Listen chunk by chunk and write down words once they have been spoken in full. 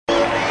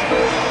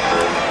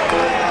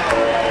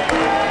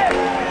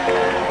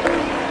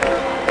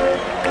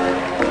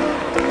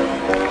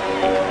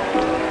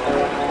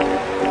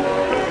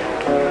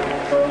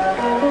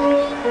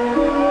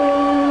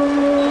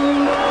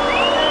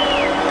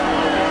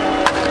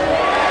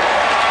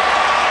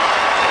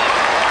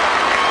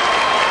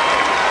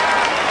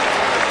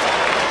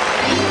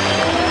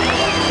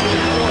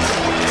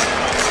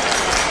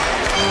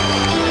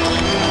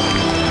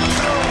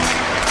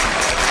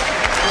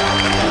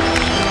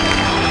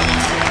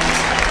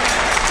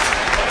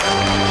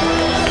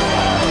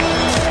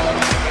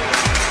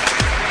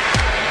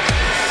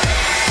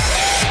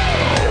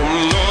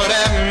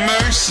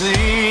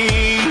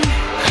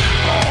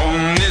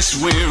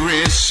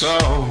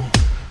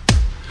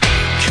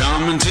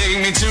Come and take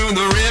me to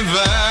the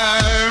river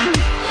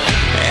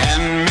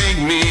and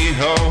make me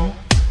whole.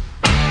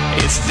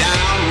 It's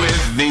down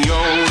with the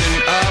old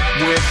and up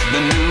with the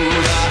new.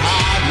 The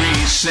hard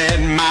reset,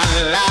 my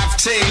life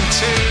take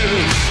two.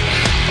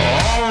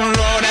 Oh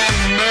Lord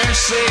have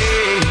mercy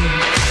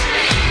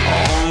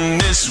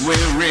on this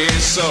weary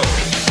soul.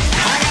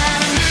 I got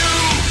a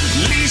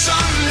new lease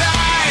on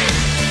life.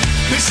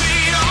 They say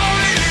you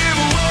only live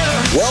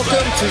once.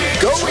 Welcome to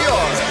Go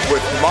Yard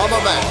with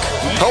Mama Mac,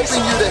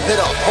 helping you to hit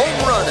a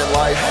home run in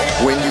life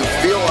when you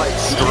feel like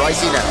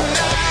striking out.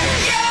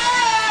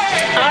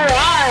 All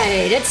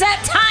right, it's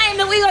that time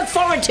that we look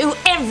forward to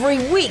every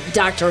week,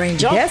 Dr.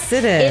 Angel. Yes,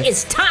 it is. It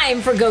is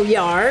time for Go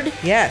Yard.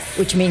 Yes.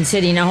 Which means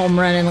hitting a home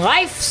run in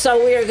life.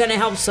 So we are going to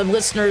help some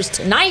listeners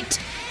tonight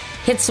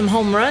hit some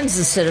home runs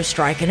instead of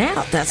striking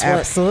out.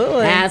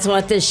 Absolutely. That's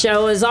what this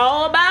show is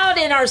all about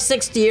in our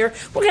 6th year.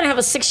 We're going to have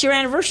a 6-year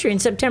anniversary in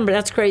September.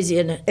 That's crazy,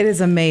 isn't it? It is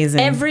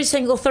amazing. Every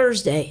single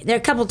Thursday. There are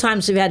a couple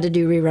times we've had to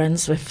do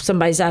reruns if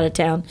somebody's out of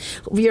town.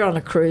 You're on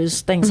a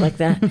cruise, things like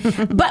that.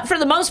 But for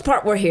the most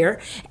part, we're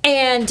here.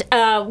 And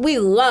we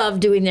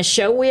love doing this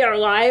show. We are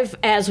live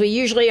as we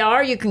usually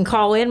are. You can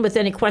call in with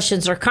any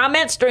questions or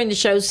comments during the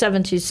show,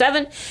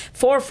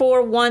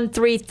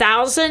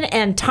 727-441-3000.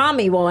 And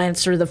Tommy will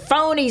answer the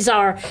phone. He's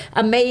our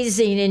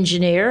amazing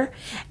engineer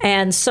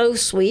and so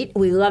sweet.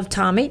 We love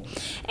Tommy.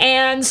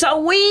 And so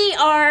we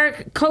are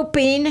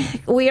coping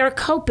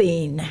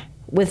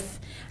with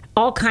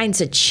all kinds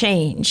of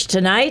change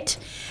tonight.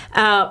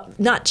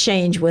 Not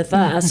change with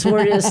us.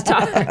 We're just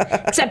talking.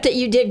 Except that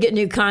you did get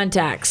new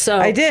contacts. So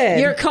I did.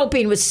 You're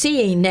coping with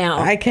seeing now.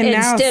 I can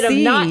now instead see.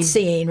 of not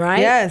seeing, right?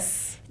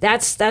 Yes.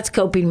 That's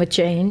coping with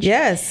change.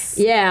 Yes.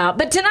 Yeah.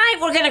 But tonight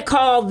we're going to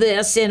call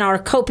this, in our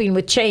Coping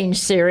with Change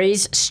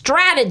series,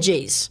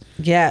 strategies.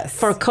 Yes.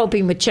 For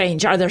coping with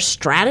change. Are there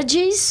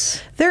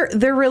strategies?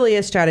 There really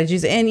is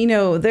strategies. And,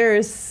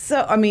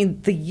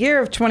 the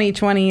year of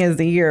 2020 is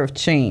the year of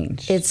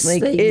change. It's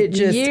like, the it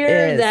just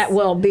year is. that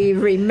will be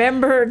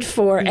remembered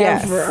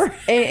forever.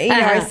 Yes. And,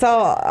 I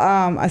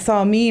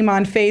saw a meme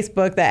on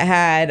Facebook that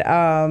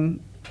had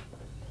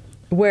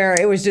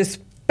where it was just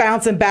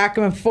bouncing back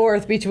and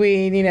forth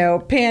between,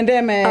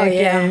 pandemic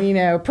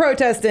and,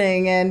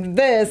 protesting and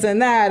this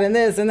and that and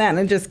this and that. And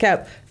it just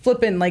kept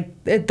flipping.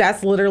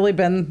 That's literally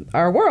been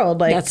our world.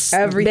 That's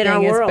everything been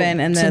our has world been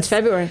in this since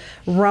February.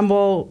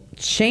 rumble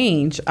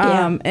change.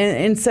 Yeah.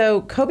 And so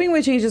coping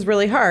with change is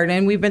really hard.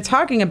 And we've been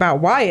talking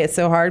about why it's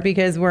so hard,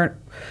 because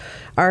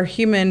our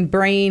human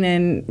brain,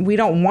 and we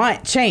don't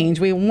want change.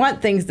 We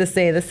want things to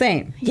stay the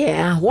same.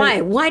 Yeah. Why?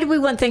 Why do we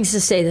want things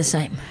to stay the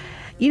same?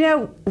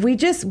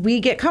 We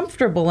get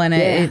comfortable in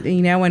it,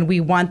 and we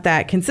want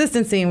that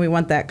consistency and we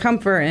want that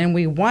comfort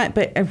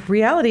but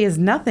reality is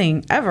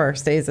nothing ever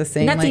stays the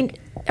same. Nothing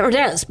ever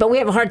does, but we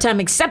have a hard time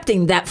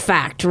accepting that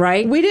fact,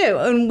 right? We do.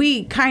 And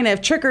we kind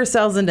of trick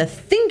ourselves into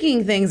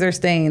thinking things are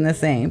staying the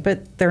same,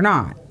 but they're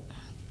not.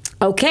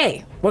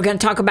 Okay, we're going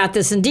to talk about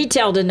this in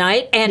detail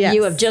tonight, and Yes.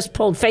 you have just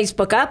pulled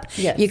Facebook up.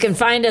 Yes. You can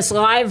find us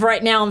live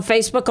right now on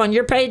Facebook on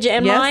your page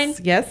and mine.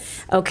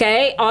 Yes.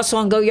 Okay, also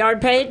on Go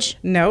Yard page.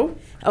 No.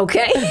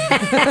 Okay,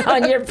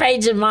 on your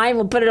page and mine.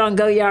 We'll put it on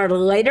Go Yard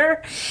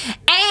later.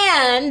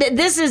 And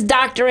this is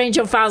Dr.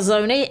 Angel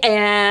Falzoni,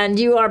 and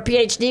you are a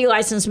PhD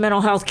licensed mental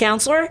health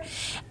counselor.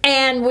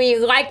 And we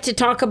like to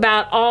talk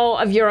about all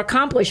of your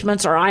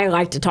accomplishments, or I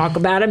like to talk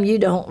about them. You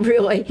don't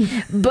really.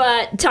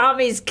 But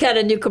Tommy's cut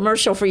a new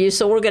commercial for you,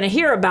 so we're going to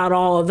hear about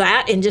all of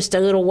that in just a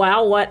little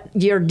while, what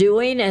you're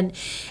doing. And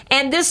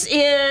this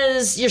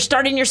is, you're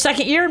starting your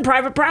 2nd year in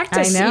private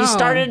practice. I know. You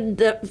started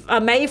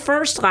May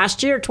 1st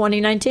last year,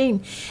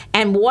 2019.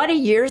 And what a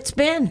year it's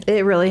been.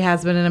 It really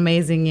has been an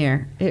amazing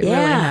year. It really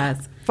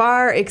has.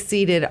 Far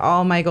exceeded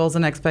all my goals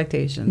and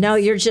expectations. No,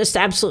 you're just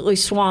absolutely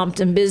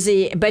swamped and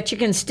busy, but you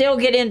can still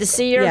get in to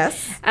see her.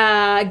 Yes.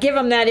 Give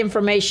them that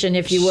information,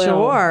 if you will.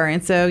 Sure.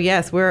 And so,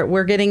 yes,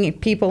 we're getting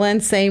people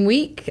in same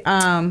week for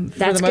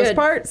the most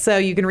part. So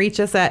you can reach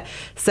us at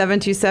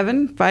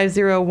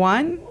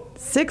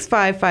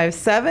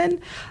 727-501-6557,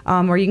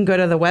 or you can go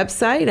to the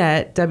website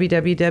at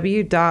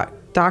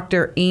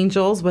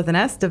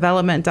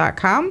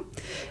www.drangelsdevelopment.com,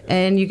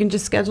 and you can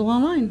just schedule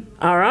online.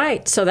 All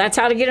right. So that's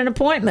how to get an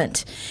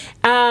appointment.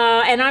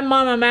 And I'm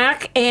Mama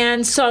Mac.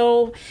 And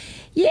so,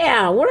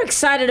 yeah, we're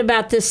excited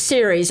about this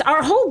series.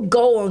 Our whole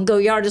goal on Go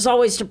Yard is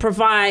always to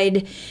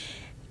provide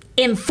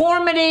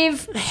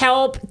informative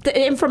help,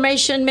 the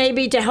information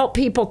maybe to help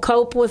people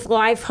cope with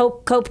life,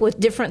 cope with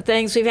different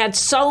things. We've had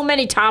so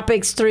many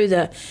topics through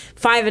the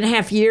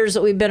 5.5 years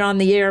that we've been on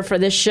the air for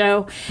this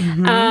show.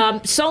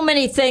 Mm-hmm. So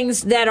many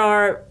things that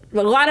are,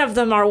 a lot of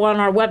them are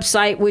on our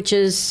website, which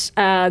is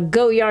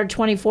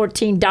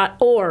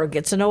goyard2014.org.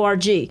 It's an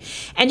ORG.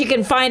 And you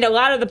can find a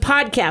lot of the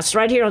podcasts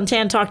right here on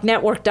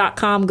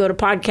tantalknetwork.com. Go to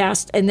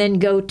podcast and then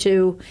go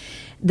to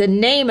the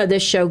name of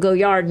this show, Go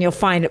Yard, and you'll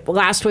find it,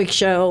 last week's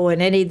show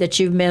and any that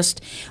you've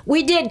missed.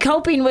 We did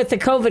Coping with the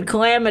COVID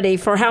Calamity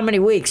for how many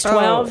weeks?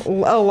 12?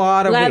 Oh, a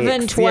lot of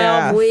 11, weeks.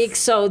 12 weeks.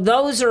 So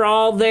those are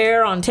all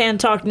there on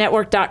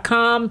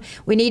tantalknetwork.com.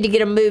 We need to get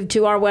them moved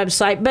to our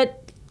website, but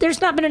there's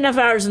not been enough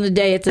hours in the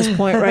day at this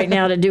point right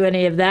now to do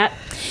any of that.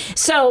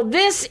 So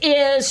this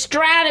is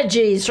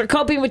strategies for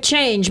coping with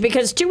change,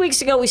 because 2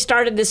 weeks ago we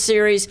started this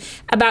series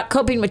about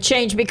coping with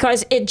change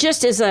because it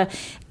just is a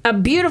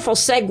beautiful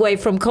segue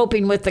from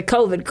coping with the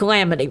COVID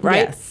calamity,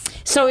 right? Yes.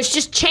 So it's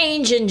just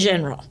change in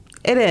general.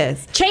 It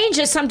is. Change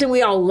is something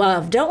we all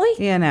love, don't we?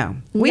 Yeah, no.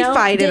 We No?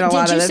 fight it a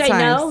lot of the Did you say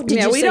times. no?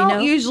 Did you we say don't no?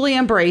 usually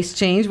embrace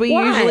change. We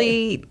Why?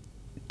 usually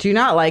do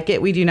not like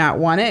it. We do not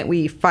want it.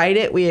 We fight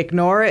it. We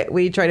ignore it.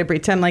 We try to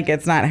pretend like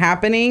it's not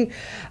happening.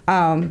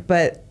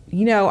 But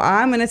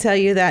I'm going to tell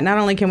you that not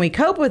only can we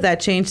cope with that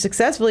change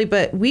successfully,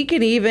 but we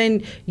can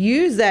even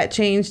use that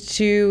change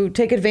to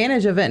take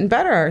advantage of it and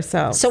better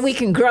ourselves. So we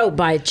can grow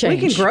by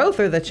change. We can grow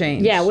through the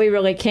change. Yeah, we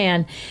really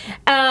can.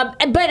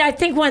 But I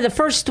think one of the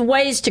first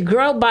ways to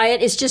grow by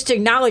it is just to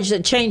acknowledge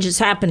that change is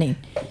happening.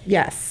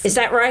 Yes. Is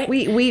that right?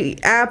 We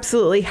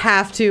absolutely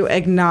have to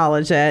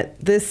acknowledge it.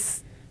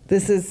 This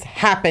is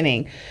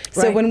happening.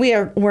 So Right. when we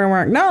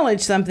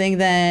acknowledge something,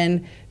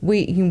 then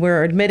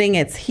we're admitting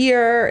it's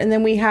here, and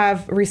then we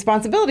have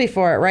responsibility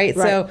for it, right?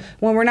 Right. So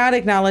when we're not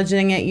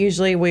acknowledging it,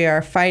 usually we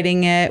are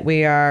fighting it.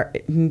 We are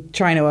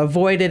trying to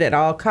avoid it at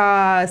all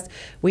costs.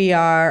 We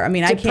are, I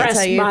can't Depressed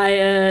tell you. by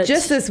it.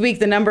 Just this week,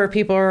 the number of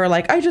people are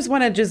like, I just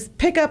want to just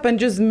pick up and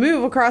just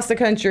move across the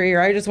country, or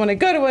I just want to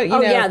go to it.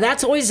 Yeah,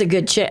 that's always a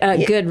good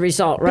good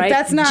result, right?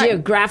 that's not-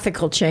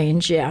 geographical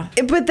change. Yeah.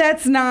 But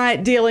that's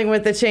not dealing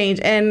with the change.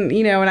 And,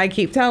 and I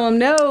keep telling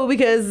them no,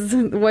 because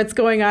what's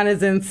going on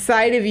is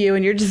inside of you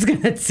and you're just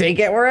going to take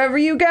it wherever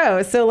you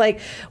go. So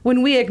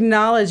when we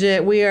acknowledge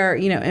it, we are,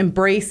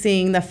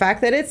 embracing the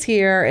fact that it's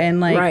here,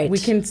 and Right. we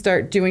can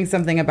start doing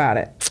something about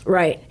it.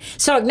 Right.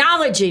 So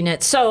acknowledging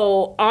it.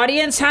 So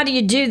audience, how do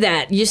you do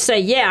that? You say,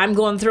 yeah, I'm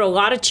going through a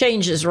lot of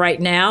changes right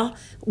now.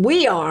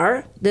 We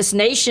are, this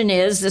nation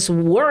is, this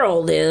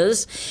world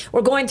is,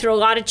 we're going through a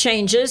lot of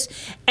changes,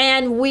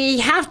 and we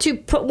have to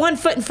put one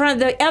foot in front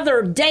of the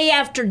other day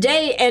after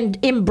day and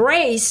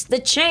embrace the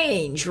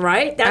change,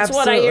 right? That's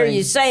what I hear Absolutely.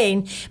 you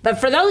saying. But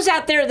for those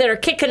out there that are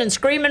kicking and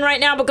screaming right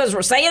now because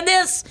we're saying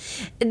this,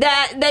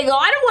 that they go,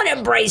 I don't want to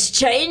embrace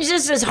change.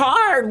 This is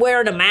hard,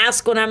 wearing a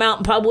mask when I'm out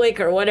in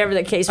public or whatever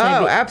the case may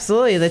Oh, be.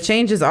 absolutely. The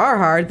changes are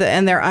hard,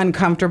 and they're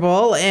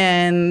uncomfortable,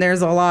 and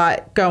there's a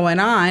lot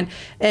going on.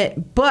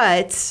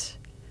 But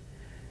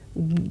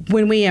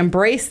when we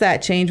embrace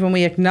that change, when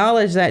we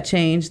acknowledge that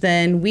change,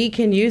 then we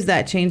can use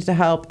that change to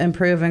help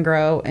improve and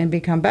grow and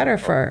become better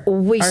for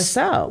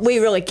ourselves. We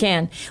really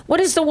can. What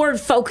does the word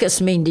focus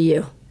mean to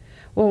you?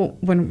 Well,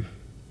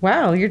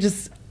 wow, you're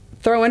just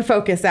throwing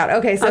focus out.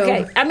 Okay, so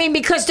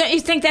because don't you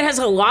think that has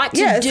a lot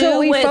to Yeah, do so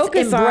we with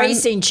focus on-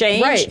 embracing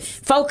change? right.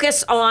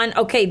 Focus on,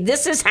 okay,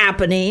 this is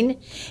happening,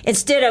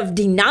 instead of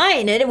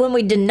denying it. And when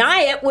we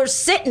deny it, we're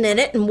sitting in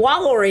it and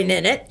wallowing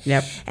in it.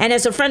 Yep. And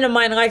as a friend of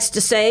mine likes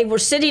to say, we're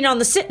sitting on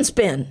the sit and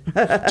spin.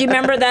 Do you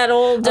remember that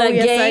old Oh,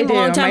 yes, game I do. a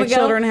long time My ago?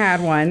 children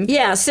had one.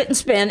 Yeah, sit and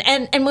spin.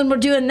 And when we're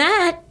doing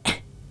that,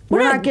 we're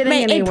not getting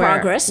making anywhere.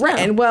 progress.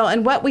 Right. No.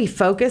 And what we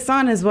focus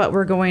on is what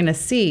we're going to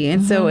see.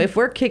 And so if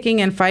we're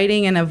kicking and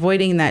fighting and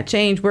avoiding that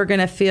change, we're going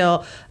to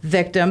feel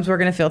victims. We're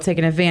going to feel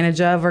taken advantage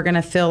of. We're going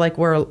to feel like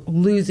we're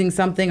losing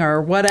something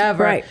or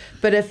whatever. Right.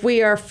 But if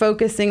we are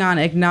focusing on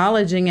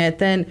acknowledging it,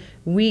 then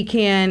we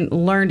can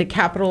learn to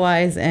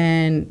capitalize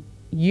and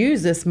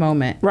use this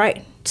moment.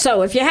 Right.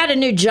 So if you had a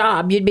new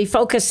job, you'd be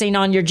focusing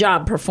on your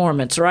job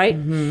performance, right?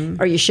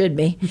 Or you should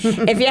be.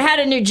 If you had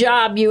a new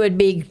job, you would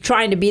be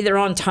trying to be there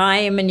on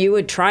time, and you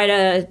would try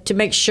to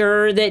make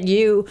sure that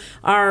you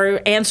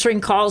are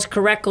answering calls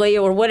correctly,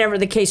 or whatever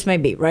the case may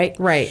be, right?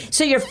 Right.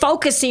 So you're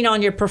focusing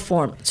on your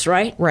performance,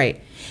 right? Right.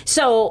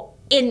 So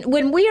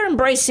when we are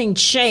embracing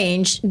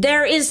change,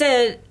 there is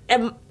a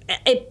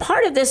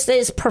part of this that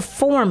is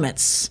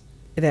performance.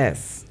 It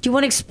is. Do you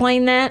want to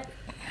explain that?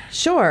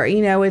 Sure.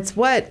 It's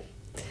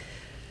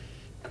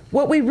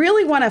what we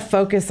really want to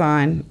focus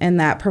on in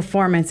that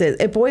performance is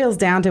it boils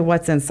down to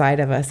what's inside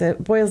of us.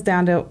 It boils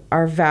down to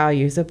our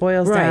values. It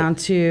boils Right. down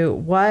to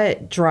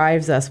what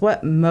drives us,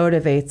 what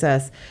motivates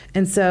us.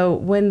 And so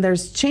when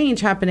there's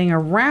change happening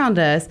around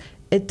us,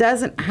 it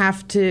doesn't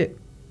have to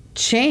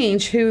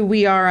change who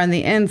we are on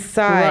the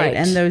inside, Right.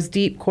 and those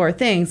deep core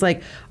things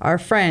like our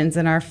friends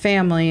and our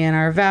family and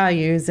our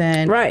values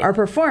and Right. our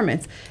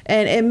performance.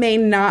 And it may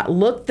not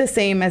look the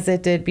same as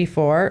it did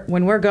before.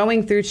 When we're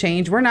going through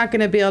change, we're not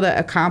going to be able to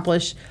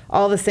accomplish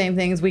all the same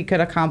things we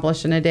could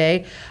accomplish in a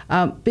day,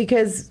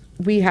 because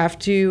we have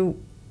to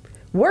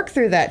work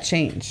through that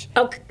change.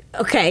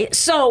 Okay,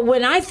 so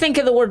when I think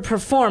of the word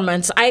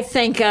performance, I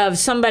think of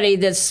somebody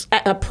that's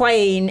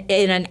playing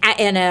in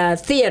a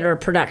theater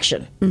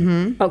production.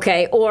 Mm-hmm.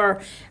 Okay,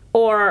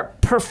 or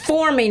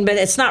performing, but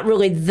it's not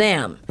really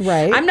them.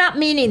 Right. I'm not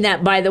meaning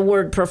that by the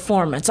word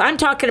performance. I'm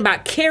talking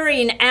about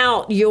carrying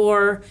out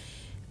your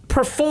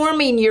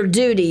performing your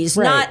duties,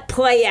 Right. not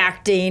play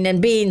acting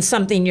and being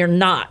something you're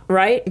not,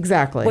 right?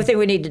 Exactly. I think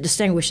we need to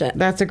distinguish that.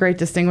 That's a great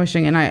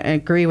distinguishing, and I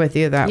agree with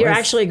you. You're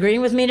actually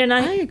agreeing with me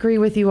tonight? I agree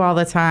with you all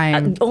the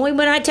time. Only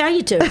when I tell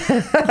you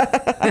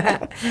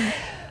to.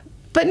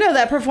 But no,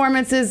 that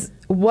performance is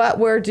what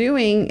we're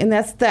doing, and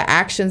that's the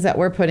actions that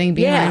we're putting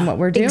behind what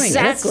we're doing.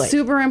 Exactly. It's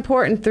super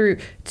important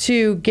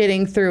to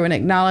getting through and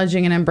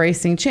acknowledging and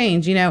embracing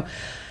change. You know,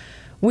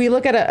 we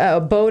look at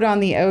a boat on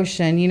the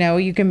ocean. You know,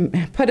 you can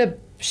put a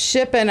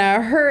ship in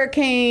a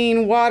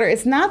hurricane water.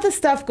 It's not the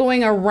stuff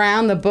going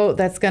around the boat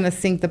that's going to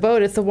sink the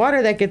boat. It's the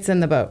water that gets in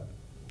the boat.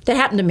 That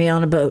happened to me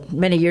on a boat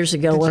many years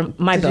ago.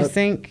 My Did boat. you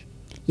sink?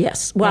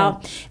 Yes.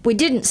 Well, we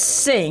didn't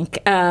sink.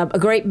 A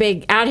great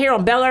big, out here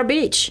on Bel Air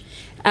Beach,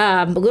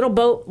 a little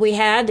boat we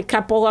had, a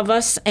couple of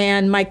us,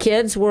 and my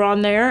kids were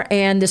on there,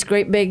 and this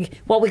great big,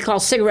 what we call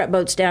cigarette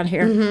boats down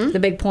here, the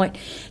Big Point,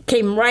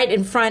 came right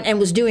in front and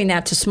was doing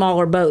that to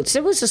smaller boats.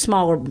 It was a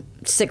smaller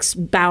 6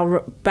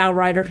 bow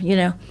rider, you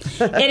know.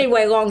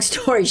 Anyway, long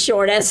story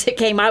short, as it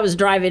came, I was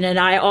driving, and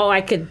all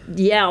I could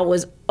yell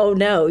was, "Oh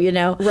no," you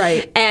know.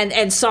 Right.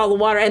 And saw the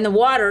water, and the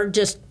water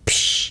just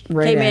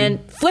Right came in. in,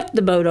 flipped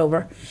the boat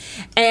over.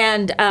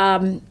 And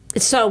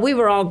so we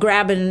were all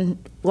grabbing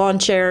lawn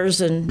chairs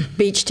and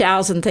beach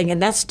towels and thinking,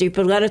 that's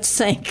stupid, let it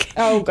sink.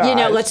 Oh, You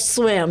know, gosh. let's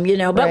swim, you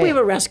know. But we Right.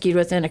 were rescued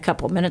within a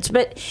couple of minutes,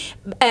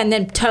 and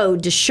then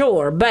towed to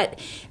shore. But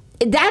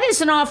that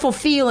is an awful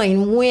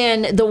feeling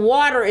when the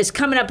water is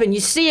coming up and you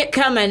see it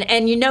coming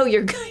and you know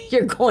you're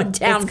going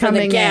down It's for the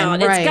coming in,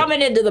 count. right. It's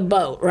coming into the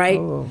boat, right?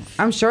 Oh,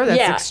 I'm sure that's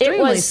extremely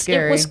it was,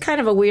 scary. It was kind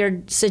of a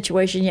weird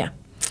situation, yeah.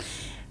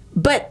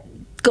 But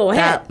go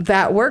ahead.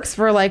 That works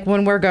for like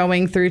when we're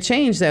going through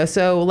change though.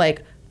 So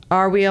like,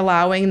 are we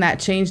allowing that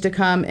change to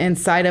come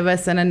inside of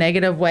us in a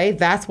negative way?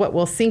 That's what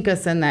will sink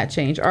us in that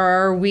change. Or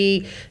are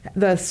we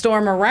the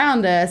storm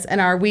around us, and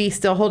are we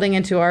still holding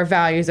into our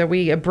values? Are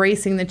we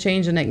embracing the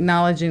change and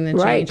acknowledging the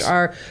Right. change?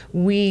 Are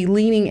we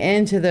leaning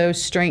into those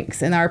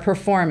strengths in our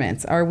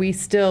performance? Are we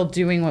still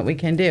doing what we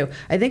can do?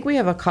 I think we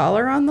have a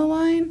caller on the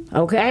line.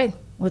 Okay,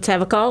 let's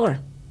have a caller.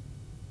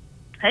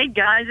 Hey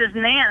guys, it's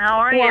Nan. How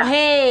are Well, you?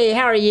 hey,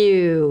 how are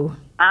you?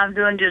 I'm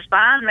doing just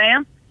fine,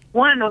 ma'am.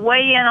 Wanted to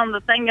weigh in on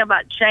the thing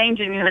about change,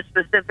 and you know,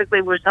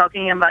 specifically we're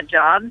talking about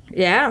jobs.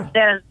 Yeah.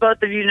 As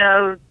both of you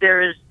know, there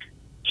is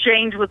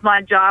change with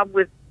my job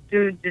with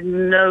due to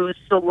no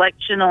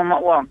selection on my.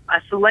 Well, I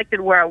selected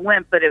where I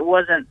went, but it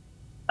wasn't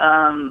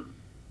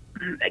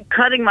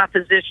cutting my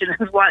position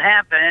is what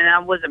happened, and I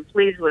wasn't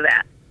pleased with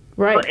that.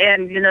 Right.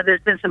 And you know, there's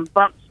been some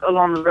bumps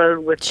along the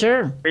road with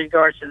Sure.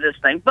 regards to this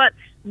thing. But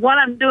what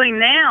I'm doing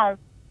now,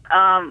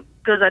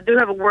 because I do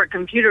have a work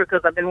computer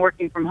because I've been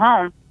working from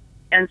home,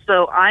 and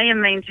so I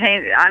am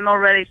maintaining. I'm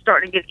already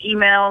starting to get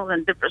emails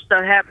and different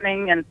stuff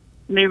happening, and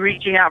me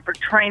reaching out for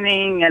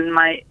training. And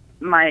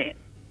my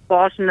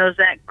boss knows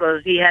that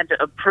because he had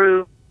to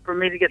approve for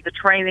me to get the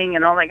training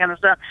and all that kind of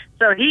stuff.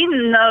 So he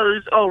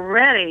knows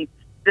already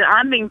that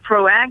I'm being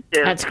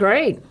proactive That's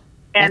great.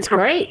 and That's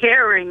great.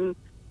 preparing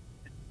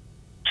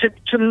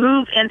to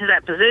move into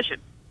that position.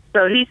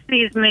 So he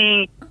sees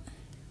me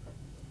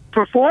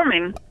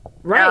performing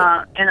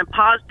Right. in a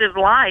positive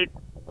light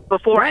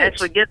before Right. I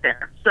actually get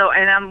there. So,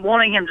 and I'm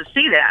wanting him to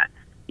see that,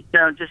 you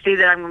know, to see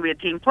that I'm going to be a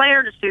team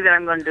player, to see that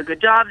I'm going to do a good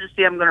job, to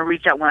see I'm going to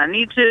reach out when I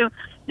need to,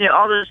 you know,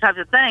 all those types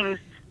of things.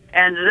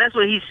 And that's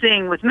what he's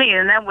seeing with me,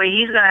 and that way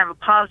he's going to have a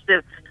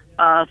positive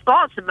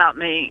thoughts about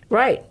me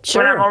Right.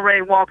 Sure. when I'm already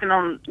walking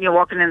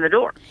in the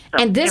door.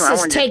 So, And this anyway, I is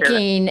wanted to share that.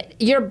 taking,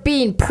 you're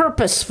being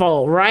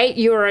purposeful, right?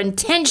 You're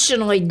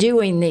intentionally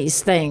doing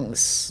these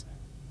things.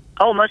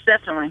 Oh, most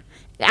definitely.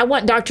 I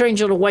want Dr.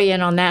 Angel to weigh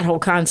in on that whole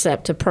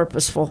concept of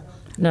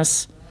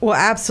purposefulness. Well,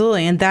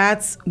 absolutely. And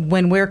that's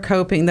when we're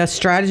coping, the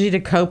strategy to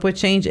cope with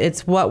change,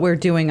 it's what we're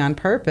doing on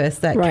purpose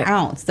that Right.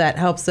 counts, that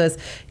helps us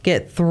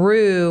get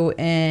through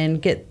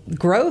and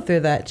grow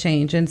through that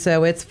change. And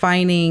so it's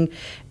finding,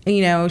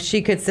 you know,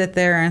 she could sit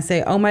there and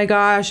say, oh my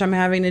gosh, I'm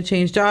having to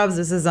change jobs.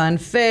 This is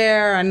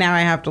unfair. And now I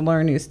have to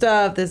learn new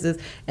stuff.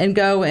 And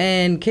go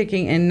in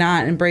kicking and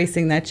not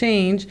embracing that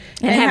change.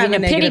 And having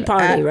have a pity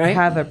party, right?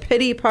 Have a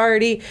pity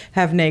party,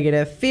 have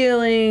negative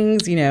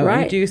feelings, you know,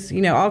 Right. induce,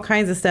 you know, all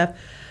kinds of stuff.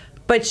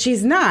 But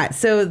she's not.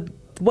 So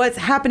what's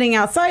happening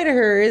outside of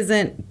her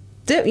isn't,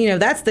 you know,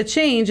 that's the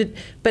change.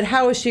 But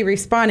how is she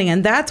responding?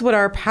 And that's what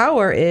our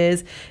power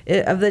is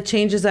of the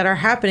changes that are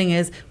happening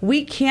is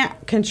we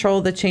can't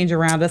control the change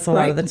around us a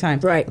lot of the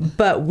time. Right.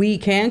 But we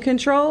can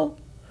control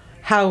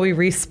how we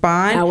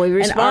respond. How we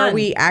respond. And are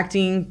we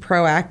acting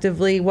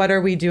proactively? What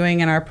are we doing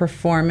in our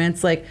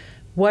performance? Like,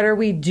 what are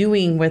we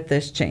doing with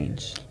this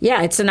change?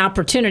 Yeah, it's an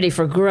opportunity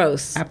for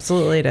growth.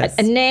 Absolutely it is.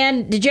 And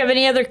Nan, did you have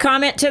any other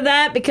comment to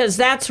that? Because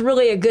that's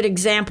really a good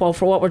example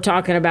for what we're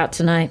talking about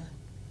tonight.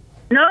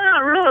 No,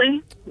 not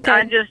really. Okay.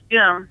 I just, you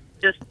know,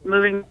 just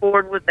moving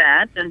forward with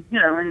that, and you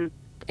know, and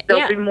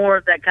there'll Yeah. be more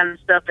of that kind of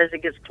stuff as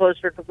it gets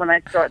closer to when I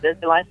start this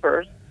July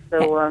 1st.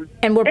 So,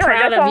 And we're anyway,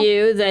 proud that's of all.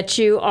 you that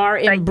you are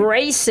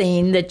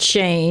embracing the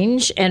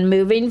change and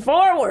moving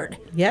forward.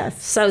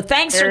 Yes. So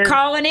thanks for And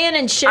calling in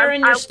and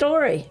sharing your I-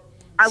 story.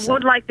 I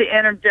would like to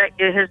interject.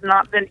 It has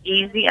not been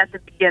easy at the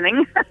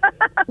beginning.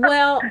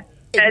 Well,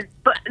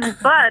 but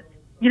I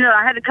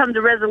had to come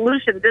to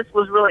resolution. This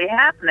was really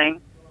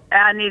happening,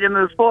 and I need to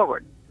move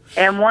forward.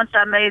 And once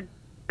I made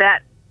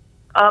that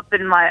up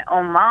in my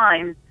own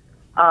mind,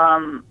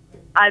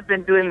 I've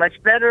been doing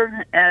much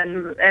better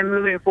and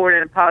moving forward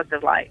in a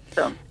positive light.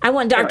 So I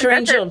want Dr.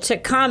 Angel to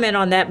comment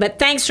on that, but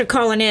thanks for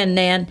calling in,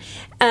 Nan.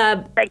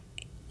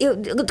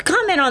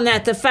 Comment on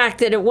that, the fact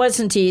that it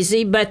wasn't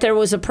easy, but there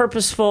was a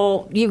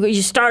purposeful,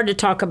 you started to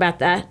talk about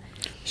that.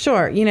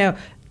 Sure.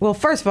 Well,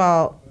 first of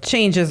all,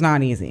 change is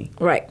not easy.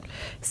 Right.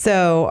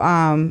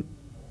 So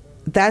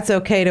that's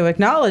okay to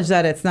acknowledge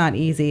that it's not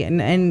easy.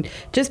 And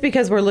just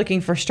because we're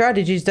looking for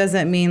strategies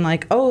doesn't mean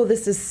like, oh,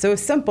 this is so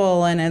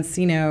simple and it's,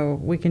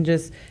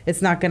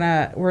 we're not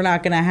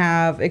going to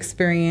have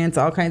experience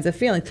all kinds of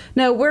feelings.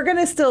 No, we're going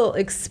to still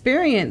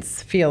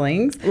experience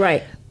feelings.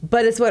 Right.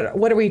 But it's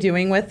what are we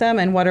doing with them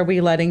and what are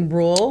we letting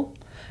rule?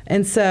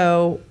 And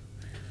so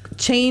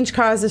change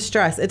causes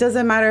stress. It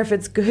doesn't matter if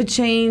it's good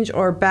change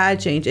or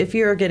bad change. If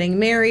you're getting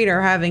married or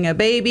having a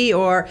baby,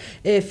 or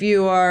if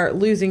you are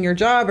losing your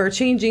job or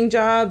changing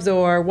jobs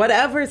or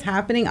whatever is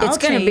happening, it's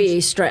going to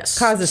be stress.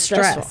 Causes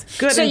stress.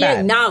 Good so and bad. You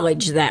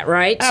acknowledge that,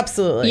 right?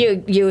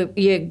 Absolutely. You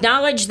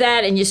acknowledge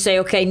that and you say,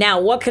 okay,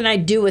 now what can I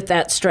do with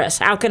that stress?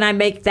 How can I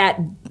make that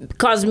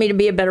cause me to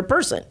be a better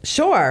person?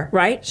 Sure.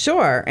 Right?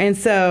 Sure. And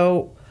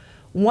so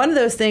one of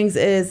those things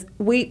is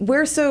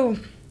we're so...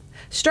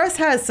 Stress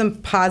has some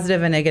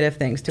positive and negative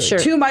things to it. Sure.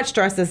 Too much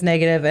stress is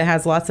negative. It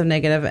has lots of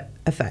negative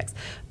effects.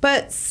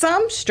 But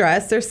some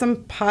stress, there's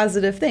some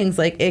positive things.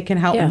 Like it can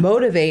help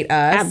motivate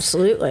us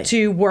Absolutely.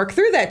 To work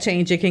through that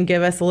change. It can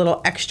give us a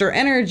little extra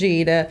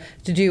energy to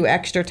do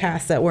extra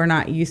tasks that we're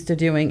not used to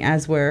doing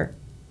as we're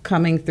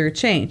coming through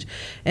change.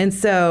 And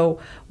so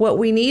what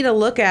we need to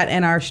look at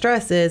in our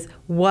stress is,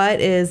 what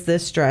is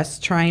this stress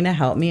trying to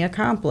help me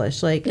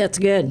accomplish? Like that's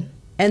good.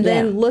 And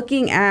then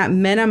looking at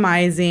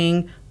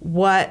minimizing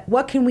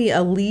what can we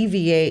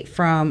alleviate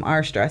from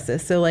our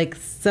stresses. So like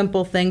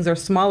simple things or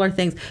smaller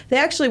things. They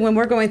actually, when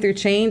we're going through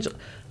change,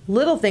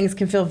 little things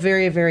can feel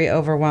very, very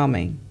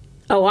overwhelming.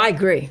 Oh, I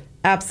agree.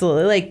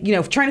 Absolutely. Like,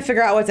 trying to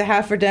figure out what to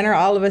have for dinner,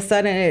 all of a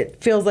sudden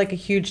it feels like a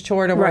huge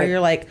chore to where you're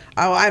like,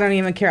 oh, I don't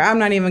even care. I'm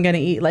not even going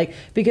to eat. Like,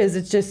 because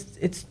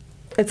it's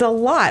a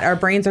lot. Our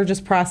brains are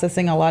just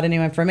processing a lot of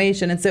new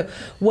information. And so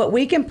what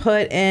we can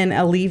put in,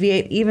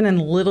 alleviate, even in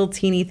little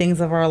teeny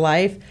things of our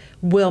life,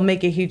 will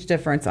make a huge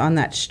difference on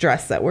that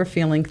stress that we're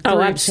feeling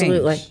through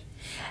absolutely.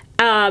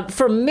 change.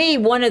 For me,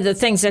 one of the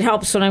things that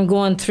helps when I'm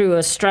going through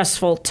a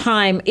stressful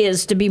time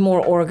is to be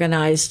more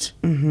organized.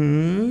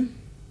 Mm-hmm.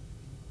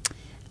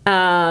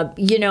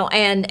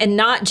 And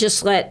not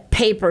just let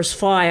papers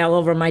fly all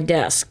over my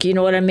desk. You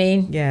know what I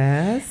mean?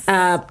 Yes.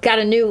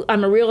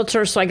 I'm a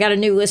realtor, so I got a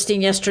new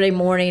listing yesterday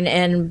morning.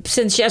 And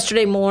since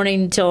yesterday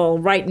morning till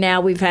right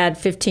now, we've had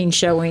 15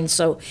 showings.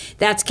 So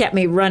that's kept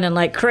me running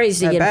like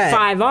crazy and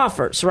 5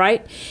 offers,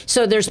 right?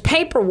 So there's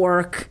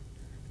paperwork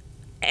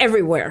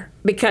everywhere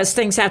because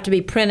things have to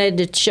be printed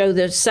to show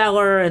the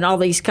seller and all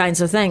these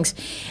kinds of things.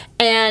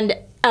 And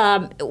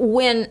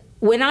when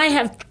I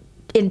have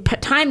in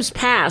times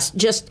past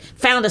just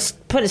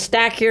put a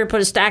stack here, put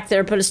a stack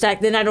there, put a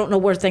stack, then I don't know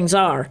where things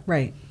are.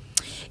 Right.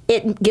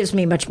 It gives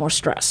me much more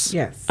stress.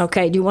 Yes.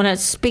 Okay. Do you want to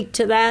speak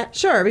to that?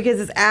 Sure, because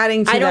it's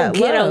adding to that I don't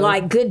get load.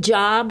 a good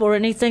job or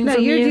anything No,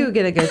 from you. you do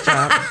get a good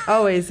job.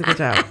 Always a good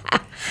job.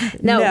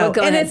 No, but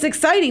go and ahead. it's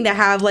exciting to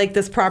have like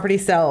this property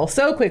sell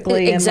so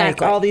quickly Exactly. and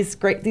like all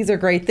these are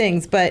great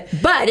things, but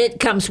it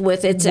comes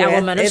with its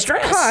element of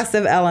stress. Cost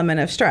of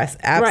element of stress.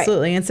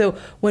 Absolutely. Right. And so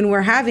when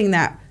we're having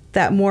that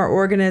more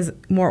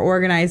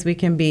organized we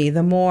can be,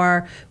 the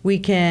more we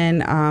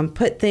can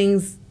put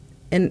things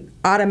in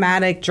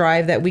automatic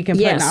drive that we can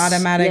put in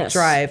automatic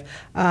drive.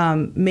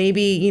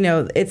 Maybe,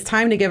 it's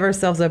time to give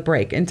ourselves a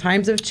break. In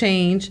times of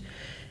change,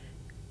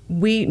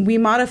 we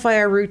modify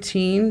our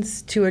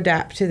routines to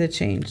adapt to the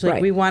change.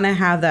 Like we want to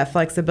have that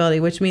flexibility,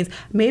 which means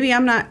maybe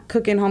I'm not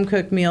cooking home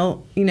cooked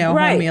meal,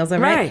 home meals.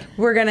 Right.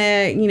 We're going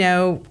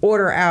to,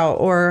 order out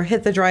or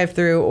hit the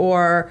drive-through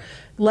or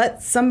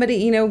let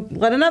somebody,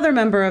 let another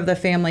member of the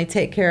family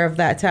take care of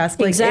that task.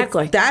 Like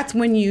exactly. That's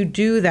when you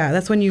do that.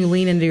 That's when you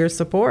lean into your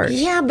support.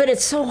 Yeah, but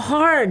it's so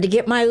hard to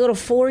get my little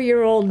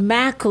 4-year-old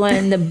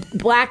Macklin, the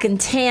black and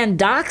tan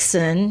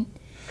dachshund,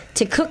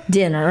 to cook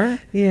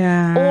dinner.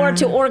 Yeah. Or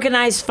to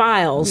organize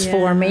files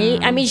for me.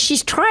 I mean,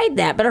 she's tried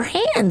that, but her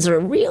hands are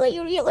really,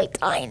 really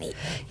tiny.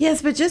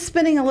 Yes, but just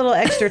spending a little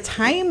extra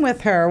time with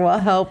her will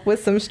help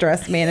with some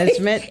stress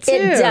management, too.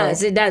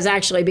 It does,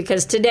 actually,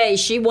 because today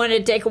she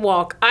wanted to take a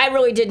walk. I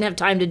really didn't have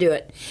time to do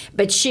it.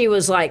 But she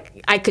was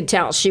like, I could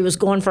tell she was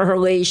going for her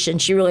leash, and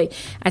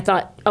I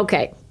thought,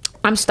 okay,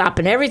 I'm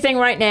stopping everything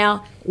right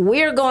now.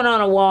 We're going on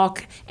a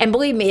walk. And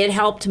believe me, it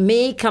helped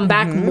me come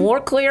back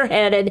more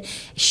clear-headed.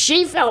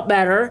 She felt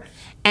better,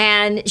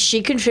 and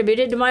she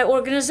contributed to my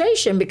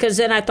organization because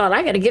then I thought,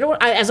 I got to get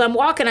as I'm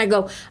walking, I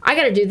go, I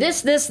got to do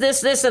this,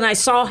 and I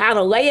saw how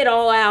to lay it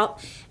all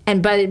out.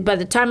 And by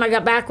the time I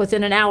got back,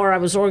 within an hour, I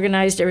was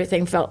organized.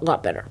 Everything felt a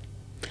lot better.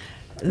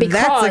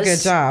 That's a good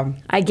job.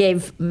 I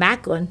gave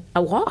Macklin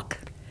a walk.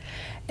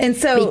 And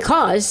so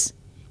because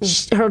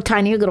her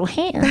tiny little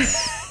hands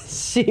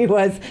she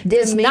was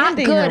is not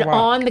demanding good her walk.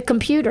 on the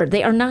computer.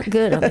 They are not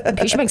good on the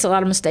computer. She makes a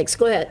lot of mistakes.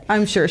 Go ahead.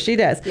 I'm sure she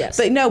does. Yes.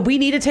 But no, we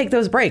need to take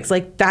those breaks.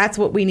 Like, that's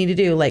what we need to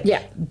do. Like,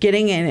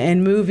 getting in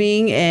and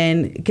moving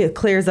and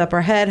clears up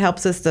our head,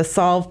 helps us to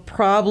solve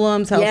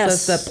problems,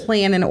 helps us to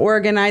plan and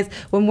organize.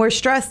 When we're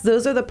stressed,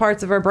 those are the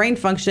parts of our brain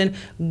function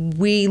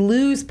we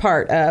lose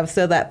part of.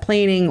 So that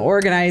planning,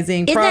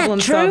 organizing,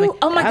 problem solving. Isn't that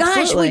true? Oh my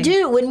gosh, we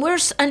do. When we're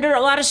under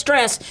a lot of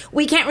stress,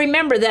 we can't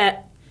remember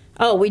that,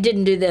 oh, we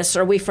didn't do this,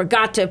 or we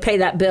forgot to pay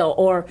that bill,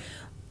 or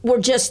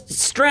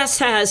stress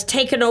has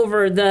taken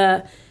over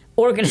the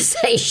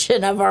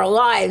organization of our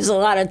lives a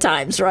lot of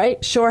times,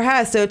 right? Sure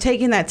has. So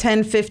taking that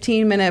 10,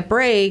 15-minute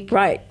break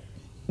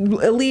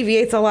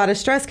alleviates a lot of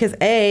stress because,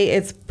 A,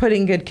 it's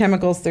putting good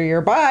chemicals through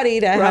your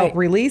body to help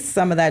release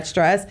some of that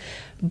stress.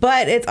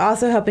 But it's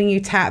also helping you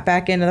tap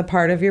back into the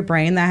part of your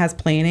brain that has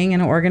planning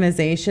and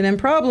organization and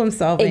problem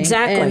solving.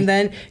 Exactly. And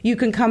then you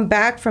can come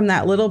back from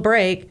that little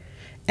break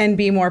and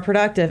be more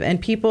productive.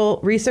 And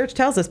research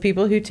tells us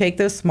people who take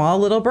those small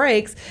little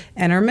breaks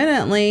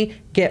intermittently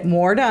get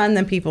more done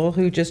than people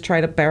who just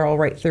try to barrel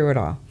right through it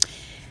all.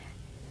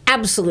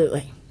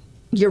 Absolutely.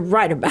 You're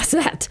right about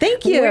that.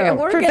 Thank you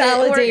we're for gonna,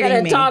 validating We're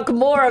going me. to talk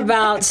more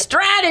about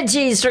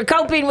strategies for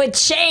coping with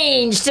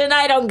change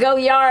tonight on Go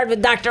Yard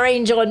with Dr.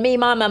 Angel and me,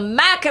 Mama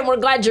Mac, and we're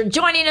glad you're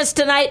joining us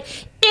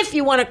tonight. If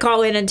you want to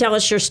call in and tell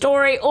us your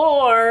story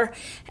or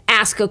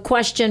ask a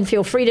question,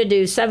 feel free to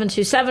do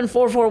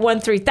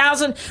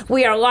 727-441-3000.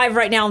 We are live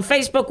right now on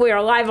Facebook. We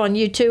are live on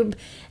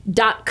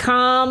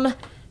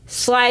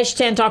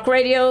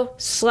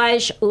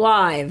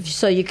youtube.com/TanTalkRadio/live.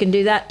 So you can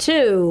do that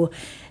too.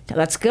 Now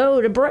let's go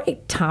to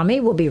break.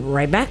 Tommy, we'll be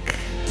right back.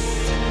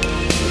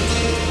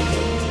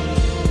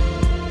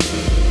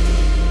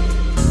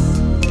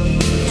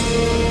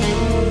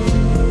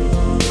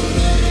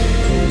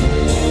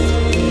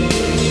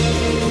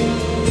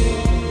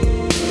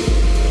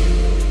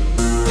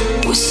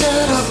 We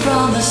said our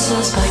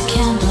promises by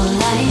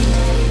candlelight.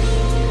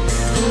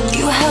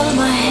 You held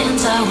my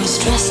hands, I was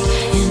dressed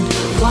in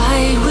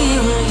white. We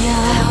were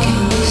young. How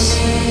can we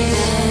say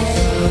that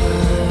far?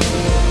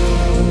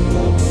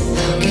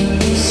 How can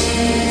we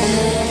say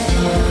that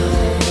far?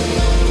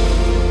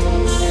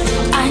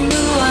 I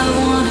knew I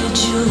wanted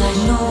you like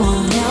no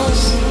one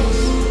else.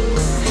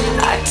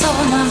 I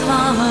told my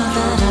mama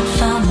that I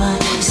found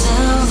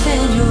myself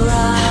in your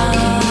eyes.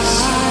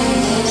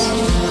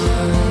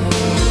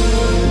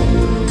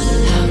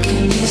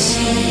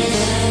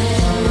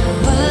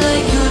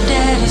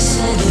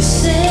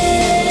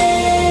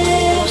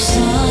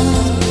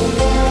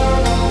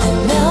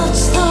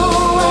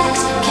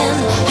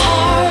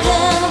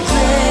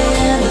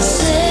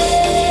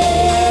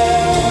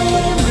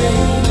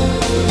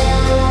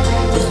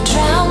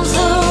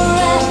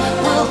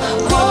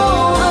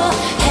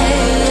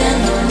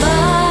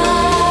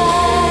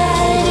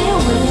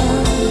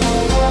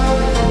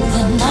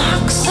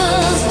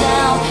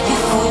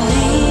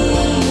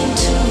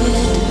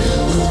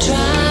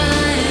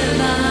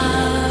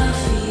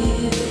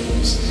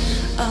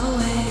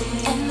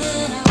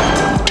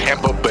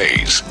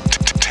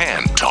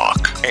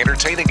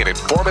 Entertaining and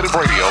informative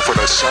radio for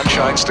the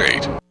Sunshine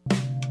State.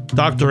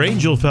 Dr.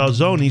 Angel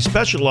Falzoni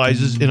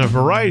specializes in a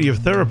variety of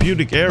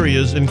therapeutic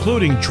areas,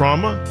 including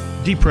trauma,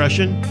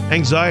 depression,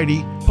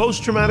 anxiety,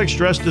 post-traumatic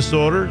stress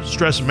disorder,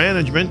 stress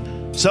management,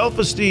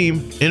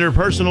 self-esteem,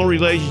 interpersonal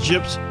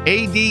relationships,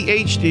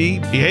 ADHD,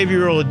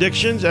 behavioral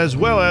addictions, as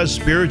well as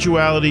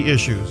spirituality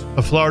issues.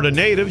 A Florida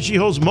native, she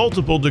holds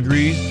multiple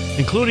degrees,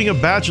 including a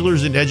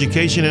bachelor's in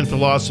education and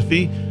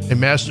philosophy, a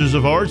master's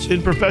of arts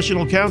in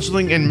professional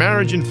counseling and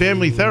marriage and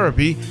family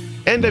therapy,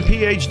 and a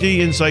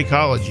PhD in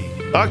psychology.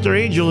 Dr.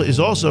 Angel is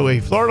also a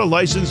Florida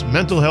licensed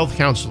mental health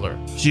counselor.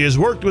 She has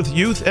worked with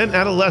youth and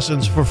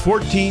adolescents for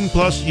 14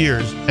 plus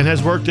years and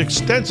has worked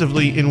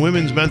extensively in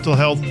women's mental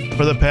health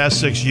for the past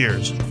 6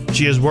 years.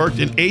 She has worked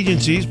in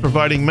agencies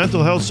providing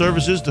mental health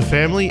services to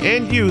family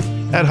and youth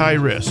at high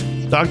risk.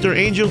 Dr.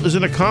 Angel is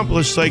an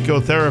accomplished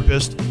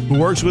psychotherapist who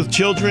works with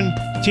children,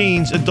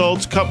 teens,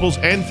 adults, couples,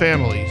 and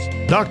families.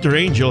 Dr.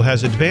 Angel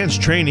has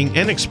advanced training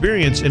and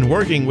experience in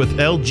working with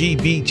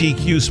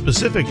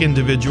LGBTQ-specific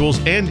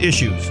individuals and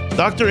issues.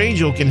 Dr.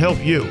 Angel can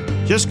help you.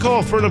 Just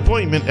call for an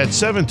appointment at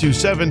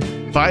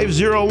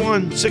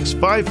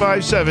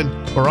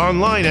 727-501-6557 or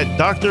online at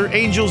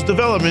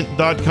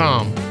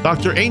drangelsdevelopment.com.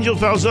 Dr. Angel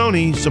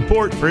Falzoni,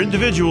 support for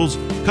individuals,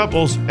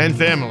 couples, and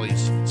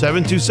families.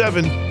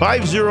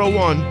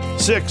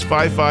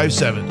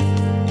 727-501-6557.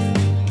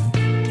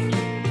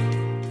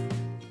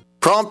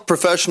 Prompt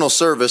professional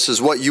service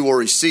is what you will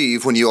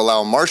receive when you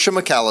allow Marcia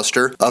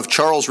McAllister of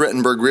Charles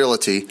Rittenberg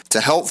Realty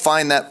to help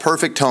find that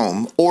perfect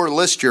home or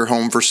list your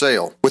home for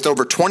sale. With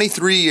over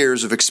 23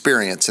 years of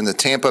experience in the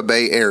Tampa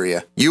Bay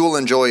area, you will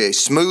enjoy a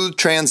smooth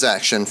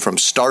transaction from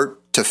start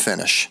to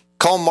finish.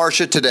 Call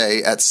Marcia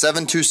today at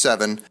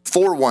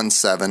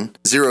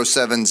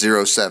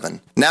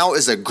 727-417-0707. Now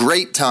is a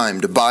great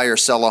time to buy or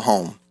sell a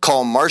home.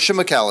 Call Marcia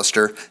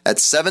McAllister at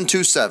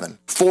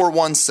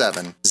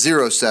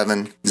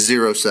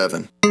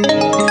 727-417-0707.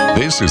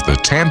 This is the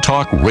Tan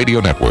Talk Radio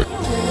Network.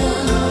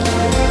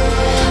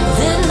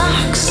 That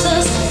knocks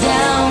us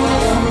down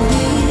and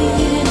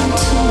lead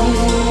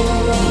into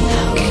it.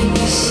 How can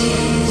you see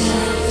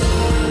that?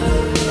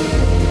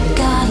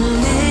 Gotta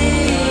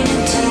lead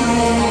into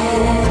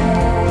it.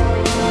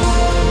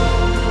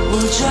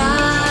 We'll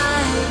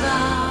drive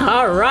out.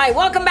 All right,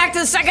 welcome back to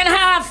the second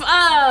half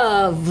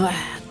of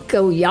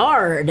Go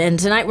Yard, and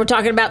tonight we're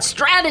talking about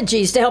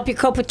strategies to help you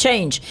cope with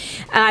change.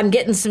 I'm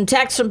getting some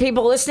texts from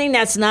people listening.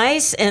 That's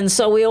nice, and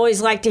so we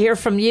always like to hear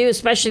from you,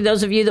 especially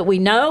those of you that we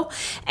know,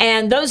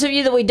 and those of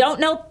you that we don't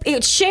know.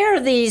 Share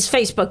these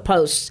Facebook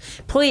posts,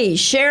 please.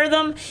 Share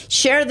them.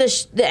 Share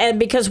this, and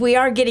because we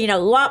are getting a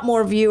lot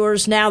more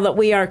viewers now that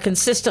we are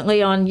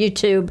consistently on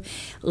YouTube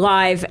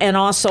Live and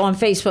also on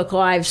Facebook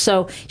Live.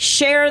 So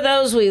share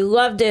those. We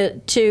love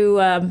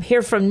to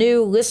hear from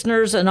new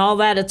listeners and all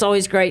that. It's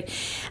always great.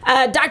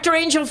 Dr.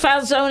 Angel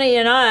Falzoni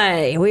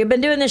and we have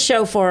been doing this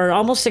show for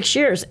almost 6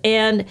 years,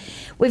 and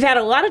we've had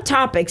a lot of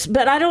topics,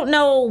 but I don't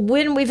know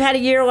when we've had a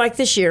year like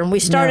this year. And we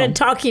started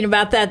talking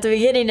about that at the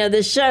beginning of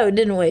this show,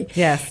 didn't we?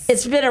 Yes.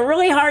 It's been a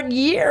really hard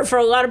year for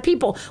a lot of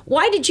people.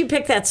 Why did you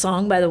pick that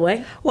song, by the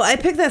way? Well, I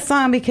picked that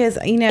song because,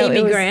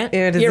 Amy Grant,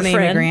 it is your an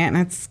friend. Amy Grant,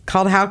 and it's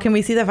called How Can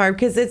We See That Far?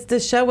 Because it's the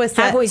show was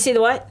set. How can we see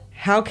the what?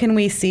 How can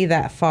we see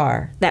that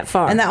far? That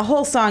far. And that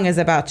whole song is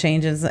about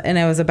changes, and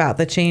it was about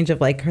the change of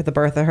like the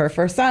birth of her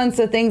first son,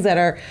 so things that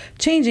are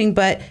changing,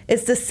 but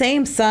it's the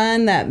same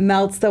sun that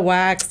melts the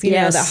wax, you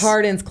know, that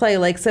hardens clay.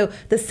 Like, so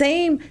the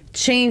same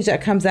change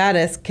that comes at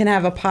us can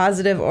have a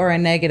positive or a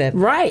negative.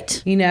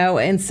 Right. You know,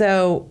 and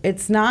so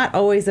it's not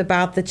always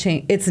about the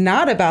change. It's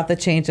not about the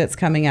change that's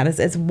coming at us.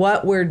 It's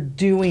what we're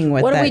doing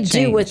with that change. What do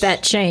we do with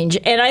that change?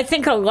 And I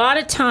think a lot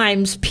of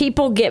times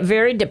people get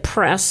very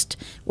depressed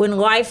when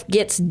life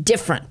gets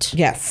different.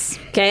 Yes.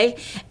 Okay.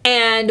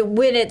 And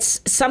when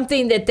it's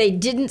something that they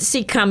didn't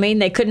see coming,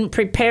 they couldn't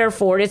prepare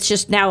for it, it's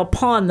just now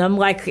upon them,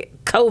 like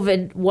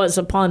COVID was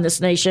upon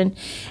this nation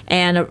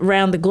and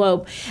around the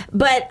globe.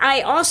 But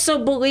I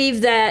also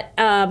believe that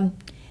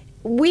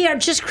we are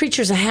just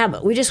creatures of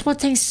habit. We just want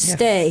things to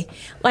stay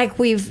like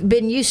we've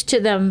been used to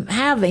them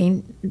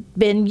having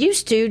been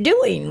used to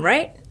doing,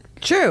 right?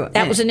 True.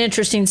 That was an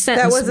interesting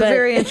sentence. That was a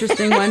very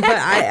interesting one, but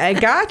I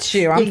got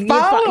you. I'm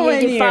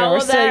following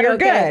you, so you're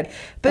good.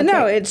 But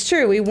no, it's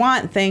true. We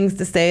want things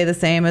to stay the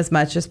same as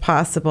much as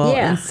possible.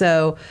 Yeah. And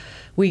so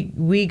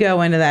we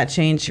go into that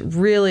change.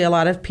 Really, a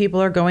lot of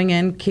people are going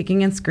in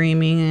kicking and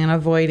screaming and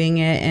avoiding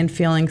it and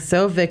feeling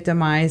so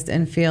victimized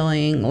and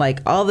feeling like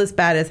all this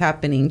bad is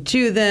happening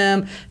to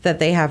them, that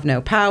they have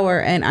no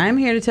power. And I'm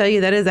here to tell you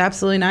that is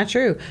absolutely not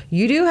true.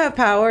 You do have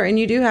power and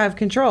you do have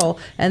control,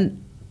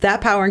 and that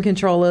power and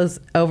control is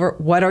over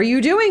what are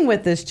you doing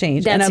with this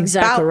change and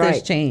about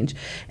this change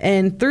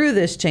and through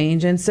this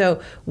change. And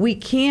so we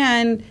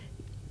can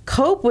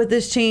cope with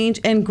this change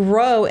and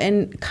grow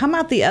and come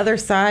out the other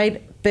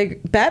side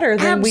better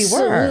than we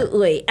were.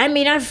 Absolutely. I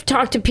mean, I've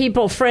talked to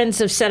people, friends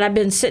have said, I've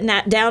been sitting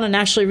down and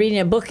actually reading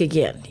a book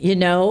again, you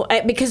know,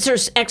 because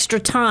there's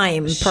extra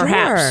time,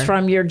 perhaps,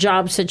 from your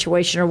job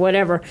situation or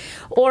whatever.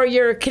 Or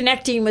you're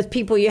connecting with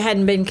people you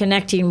hadn't been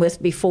connecting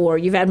with before.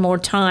 You've had more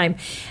time.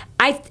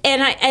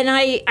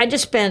 I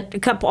just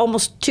spent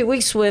almost 2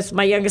 weeks with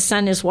my youngest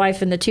son, his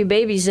wife, and the two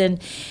babies,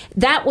 and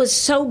that was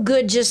so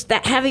good. Just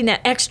that having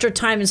that extra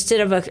time instead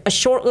of a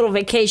short little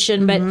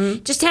vacation,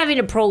 but just having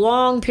a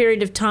prolonged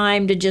period of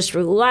time to just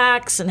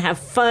relax and have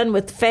fun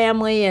with the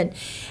family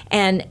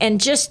and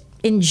just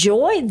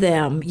enjoy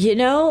them. You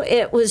know,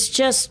 it was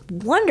just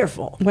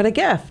wonderful. What a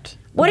gift.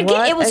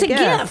 It was a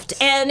gift.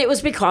 And it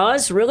was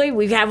because, really,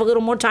 we have a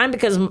little more time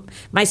because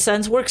my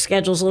son's work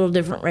schedule is a little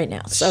different right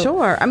now. So.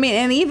 Sure. I mean,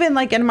 and even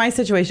like in my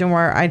situation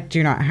where I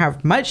do not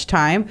have much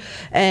time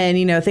and,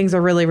 you know, things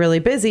are really, really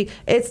busy,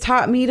 it's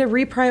taught me to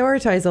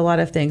reprioritize a lot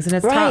of things. And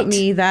it's taught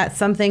me that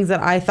some things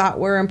that I thought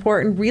were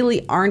important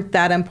really aren't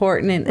that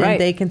important, and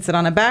they can sit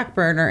on a back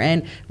burner,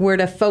 and where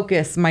to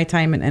focus my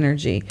time and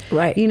energy.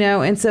 Right. You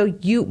know, and so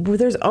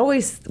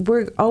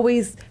we're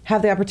always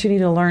have the opportunity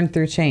to learn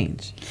through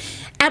change.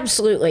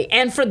 Absolutely.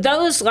 And for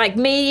those like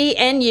me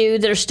and you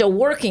that are still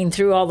working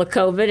through all the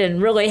COVID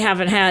and really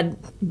haven't had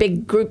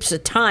big groups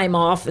of time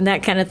off and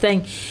that kind of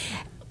thing,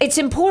 it's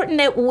important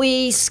that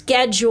we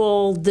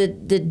schedule the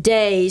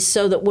day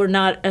so that we're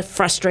not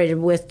frustrated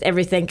with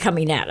everything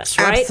coming at us,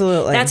 right?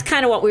 Absolutely. That's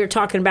kind of what we were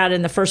talking about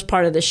in the first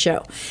part of the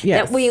show.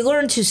 Yes. That we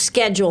learn to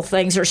schedule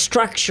things or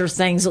structure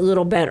things a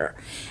little better.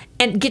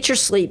 And get your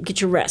sleep, get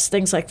your rest,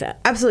 things like that.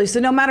 Absolutely. So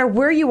no matter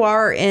where you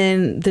are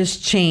in this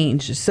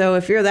change, so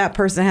if you're that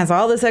person that has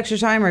all this extra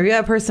time, or you're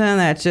that person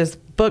that's just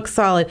book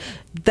solid,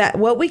 that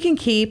what we can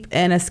keep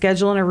in a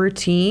schedule and a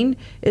routine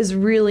is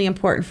really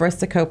important for us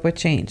to cope with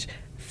change.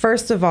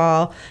 First of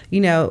all, you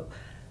know,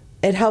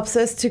 it helps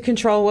us to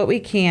control what we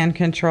can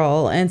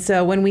control. And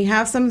so when we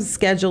have some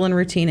schedule and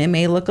routine, it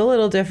may look a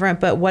little different,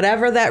 but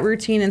whatever that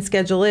routine and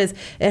schedule is,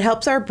 it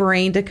helps our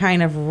brain to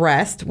kind of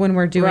rest when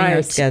we're doing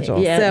our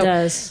schedule. Yeah, so it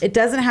does. It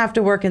doesn't have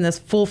to work in this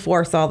full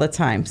force all the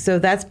time. So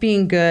that's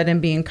being good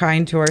and being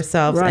kind to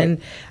ourselves. Right.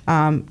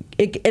 And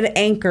it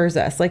anchors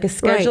us. Like a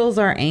schedule is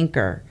our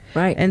anchor.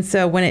 Right. And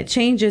so when it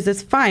changes,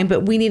 it's fine,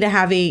 but we need to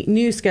have a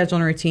new schedule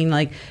and routine.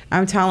 Like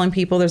I'm telling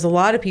people, there's a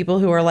lot of people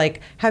who are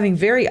like having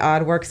very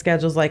odd work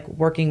schedules, like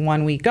working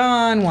 1 week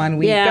on, 1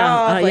 week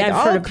off. Like I've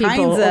all heard of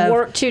people kinds of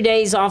work 2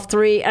 days off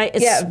 3.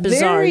 It's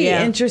bizarre. Very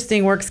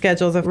interesting work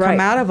schedules have come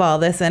out of all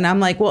this. And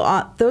I'm like,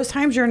 well, those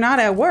times you're not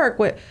at work,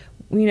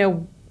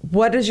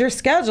 what is your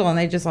schedule? And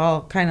they just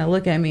all kind of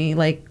look at me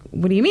like,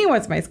 what do you mean,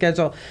 what's my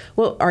schedule?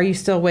 Well, are you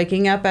still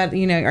waking up at,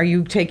 are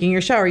you taking your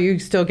shower? Are you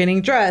still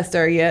getting dressed?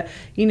 Are you,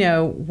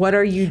 what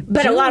are you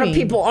But doing? a lot of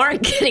people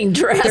aren't getting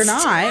dressed. They're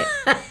not.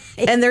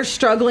 And they're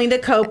struggling to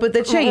cope with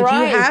the change.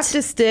 Right. You have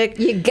to stick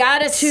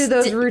to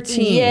those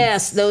routines.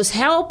 Yes, those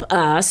help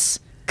us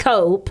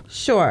cope.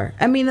 Sure.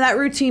 I mean, that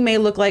routine may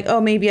look like,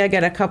 oh, maybe I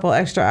get a couple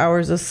extra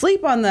hours of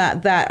sleep on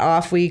that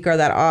off week or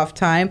that off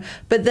time.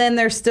 But then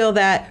there's still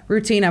that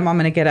routine. I'm going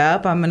to get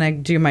up. I'm going to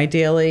do my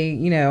daily,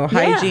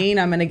 hygiene.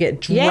 I'm going to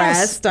get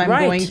dressed. I'm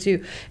going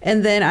to,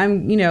 and then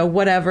I'm,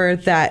 whatever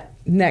that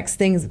next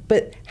things.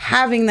 But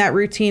having that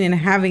routine and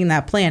having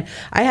that plan.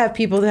 I have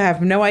people that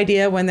have no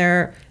idea when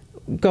they're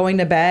going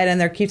to bed and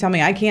they keep telling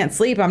me, I can't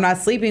sleep. I'm not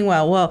sleeping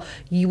well. Well,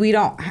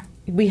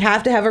 we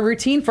have to have a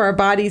routine for our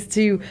bodies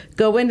to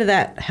go into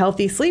that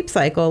healthy sleep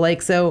cycle.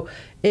 So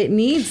it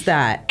needs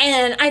that.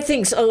 And I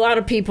think a lot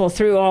of people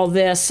through all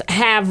this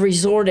have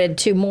resorted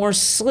to more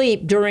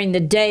sleep during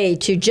the day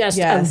to just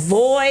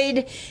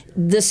avoid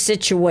the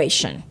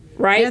situation.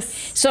 Right?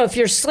 Yes. So if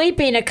you're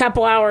sleeping a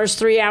couple hours,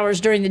 3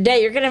 hours during the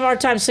day, you're going to have a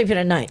hard time sleeping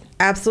at night.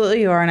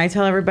 Absolutely you are. And I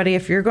tell everybody,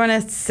 if you're going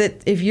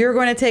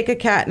to take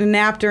a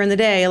nap during the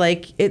day,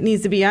 it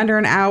needs to be under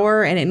an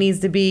hour and it needs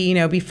to be,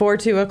 before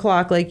 2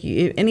 o'clock.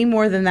 Any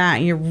more than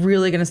that, you're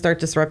really going to start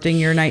disrupting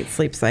your night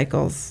sleep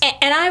cycles.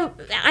 And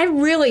I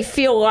really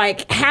feel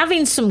like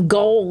having some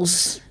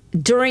goals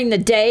during the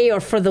day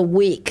or for the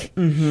week,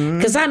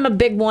 because I'm a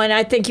big one.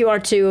 I think you are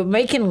too, of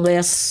making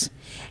lists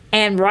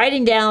and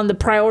writing down the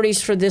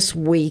priorities for this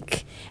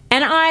week.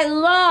 And I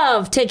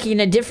love taking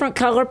a different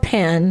color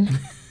pen.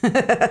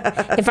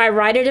 If I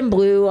write it in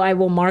blue, I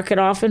will mark it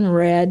off in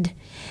red,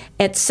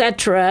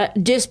 etc.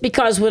 Just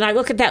because when I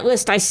look at that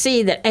list, I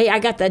see that, hey, I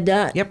got that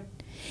done. Yep.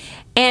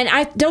 And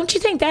don't you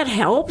think that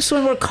helps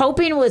when we're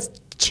coping with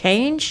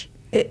change?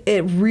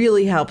 It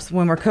really helps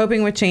when we're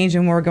coping with change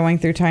and we're going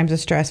through times of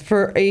stress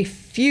for a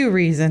few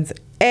reasons.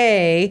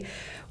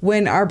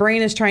 When our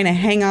brain is trying to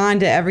hang on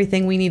to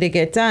everything we need to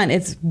get done,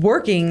 it's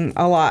working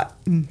a lot.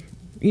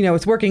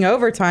 It's working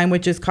overtime,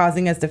 which is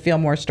causing us to feel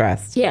more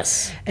stressed.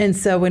 Yes. And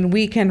so when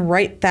we can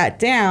write that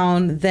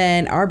down,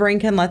 then our brain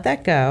can let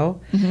that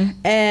go.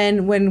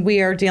 And when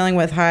we are dealing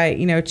with high,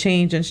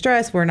 change and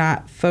stress, we're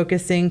not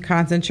focusing,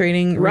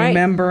 concentrating,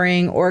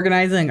 remembering,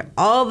 organizing.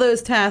 All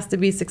those tasks to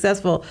be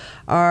successful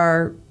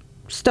are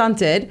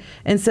stunted.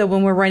 And so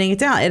when we're writing it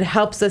down, it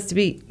helps us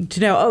to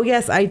know, oh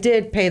yes, I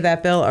did pay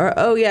that bill, or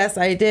oh yes,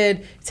 I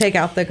did take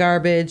out the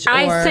garbage.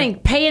 I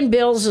think paying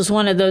bills is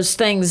one of those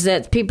things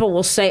that people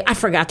will say, I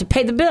forgot to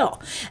pay the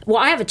bill. Well,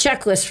 I have a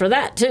checklist for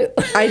that too.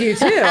 I do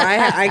too.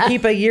 I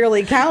keep a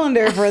yearly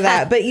calendar for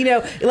that. But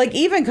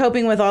even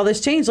coping with all this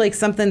change,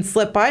 something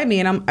slipped by me,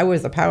 and I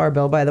was a power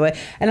bill, by the way,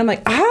 and I'm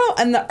like, how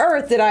in the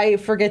earth did I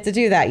forget to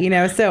do that?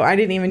 So I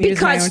didn't even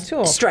use my own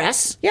tool.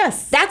 Stress.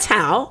 Yes. That's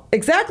how.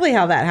 Exactly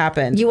how that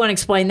happened. You want to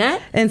explain that?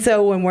 And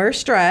so when we're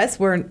stressed,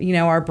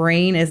 our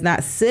brain is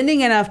not sending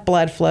enough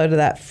blood flow to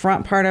that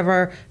front part of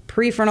our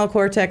prefrontal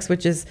cortex,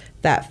 which is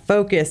that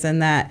focus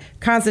and that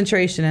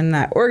concentration and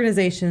that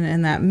organization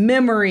and that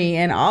memory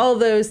and all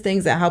those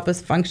things that help us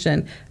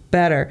function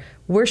better.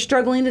 We're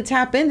struggling to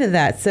tap into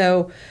that.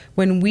 So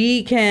when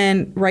we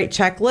can write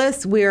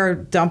checklists, we are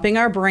dumping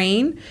our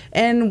brain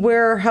and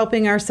we're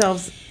helping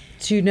ourselves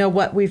to know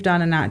what we've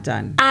done and not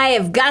done. I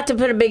have got to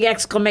put a big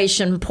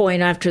exclamation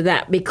point after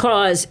that,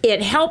 because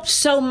it helps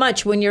so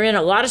much when you're in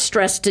a lot of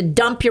stress to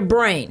dump your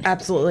brain.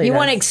 Absolutely. You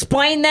want to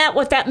explain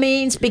what that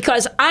means?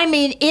 Because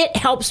it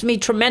helps me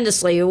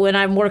tremendously when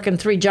I'm working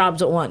 3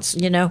 jobs at once,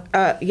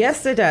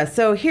 Yes, it does.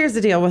 So here's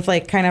the deal with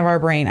kind of our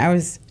brain. I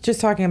was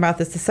just talking about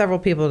this to several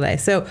people today.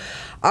 So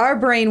our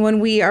brain, when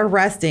we are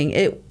resting,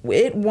 it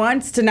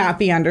wants to not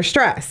be under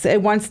stress.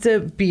 It wants to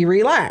be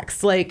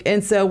relaxed.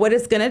 And so what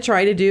it's going to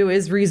try to do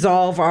is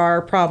resolve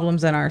our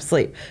problems in our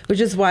sleep,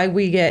 which is why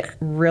we get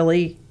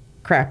really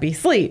crappy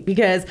sleep,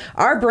 because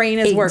our brain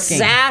is working.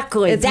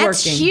 Exactly.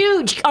 That's working.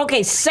 Huge.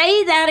 Okay,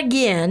 say that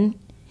again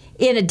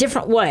in a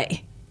different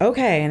way.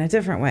 Okay, in a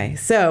different way.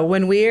 So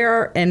when we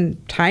are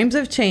in times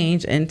of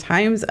change and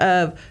times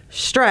of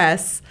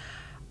stress,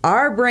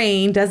 our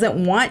brain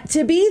doesn't want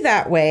to be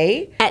that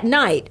way. At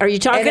night, are you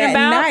talking about?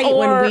 At night,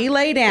 when we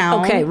lay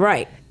down. Okay,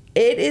 right.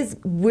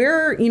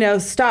 we're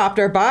stopped,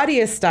 our body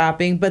is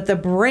stopping, but the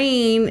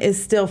brain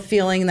is still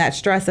feeling that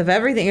stress of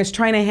everything. It's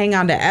trying to hang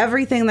on to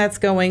everything that's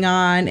going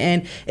on,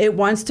 and it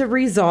wants to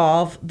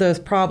resolve those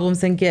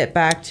problems and get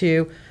back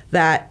to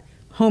that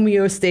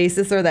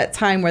homeostasis, or that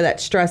time where that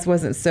stress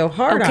wasn't so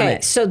hard on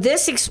it. So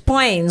this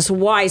explains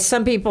why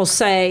some people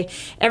say,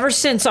 ever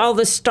since all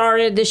this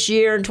started this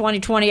year in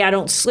 2020, I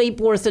don't sleep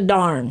worth a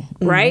darn,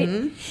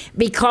 right?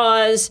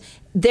 Because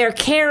they're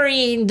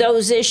carrying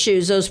those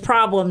issues, those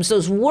problems,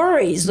 those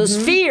worries,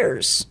 those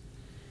fears.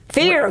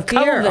 Fear of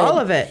COVID. All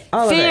of it.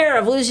 Fear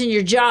of losing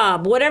your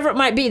job, whatever it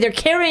might be. They're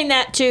carrying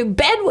that to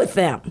bed with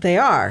them. They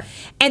are.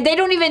 And they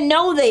don't even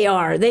know they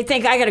are. They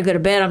think, I got to go to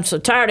bed. I'm so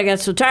tired. I got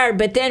so tired.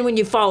 But then when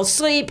you fall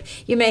asleep,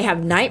 you may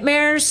have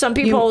nightmares. Some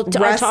people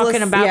are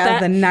talking about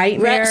that. The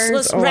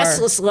nightmares.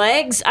 Restless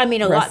legs. I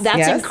mean, a lot.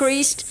 That's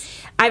increased.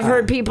 I've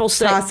heard people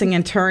say tossing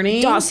and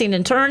turning. Tossing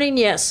and turning,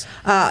 yes.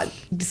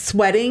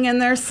 Sweating in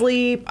their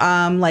sleep.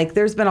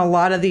 There's been a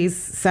lot of these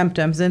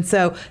symptoms. And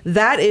so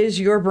that is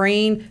your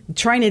brain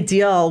trying to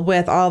deal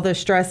with all the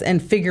stress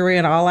and figuring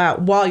it all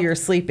out while you're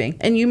sleeping.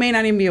 And you may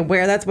not even be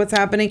aware that's what's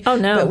happening. Oh,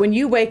 no. But when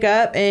you wake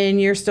up and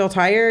you're still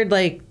tired,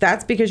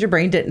 that's because your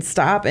brain didn't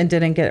stop and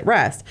didn't get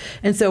rest.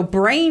 And so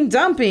brain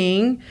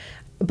dumping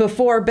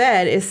before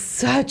bed is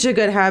such a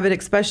good habit,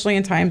 especially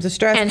in times of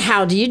stress. And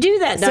how do you do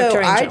that,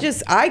 Dr. Angel?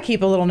 I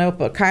keep a little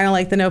notebook, kind of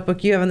like the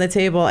notebook you have on the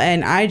table,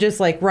 and I just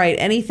write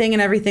anything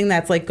and everything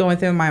that's going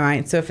through my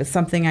mind. So if it's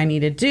something I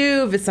need to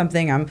do, if it's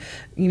something I'm,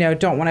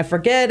 don't want to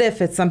forget, if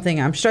it's something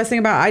I'm stressing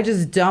about, I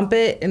just dump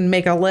it and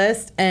make a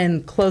list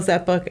and close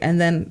that book and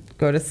then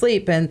go to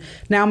sleep. And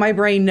now my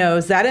brain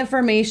knows that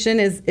information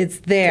it's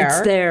there.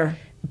 It's there.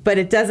 But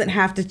it doesn't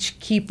have to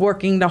keep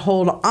working to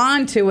hold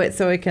on to it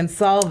so it can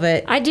solve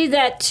it. I do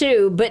that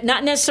too, but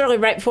not necessarily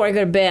right before I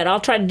go to bed. I'll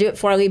try to do it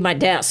before I leave my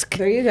desk.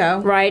 There you go.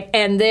 Right.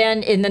 And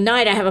then in the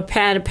night, I have a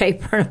pad of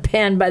paper and a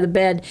pen by the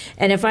bed.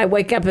 And if I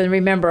wake up and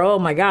remember, oh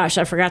my gosh,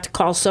 I forgot to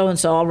call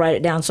so-and-so, I'll write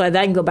it down so I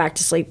then go back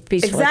to sleep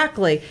peacefully.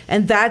 Exactly.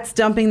 And that's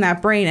dumping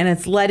that brain, and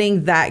it's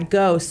letting that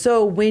go.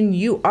 So when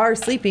you are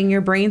sleeping,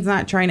 your brain's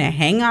not trying to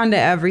hang on to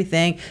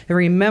everything,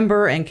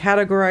 remember and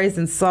categorize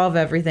and solve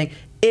everything.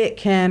 It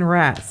can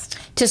rest.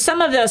 To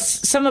some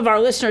of our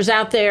listeners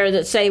out there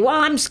that say,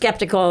 well, I'm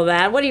skeptical of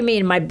that. What do you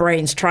mean my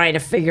brain's trying to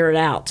figure it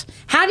out?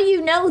 How do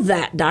you know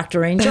that,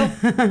 Dr. Angel?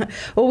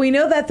 Well, we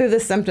know that through the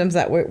symptoms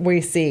that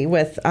we see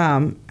with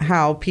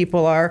how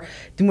people are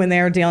when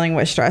they're dealing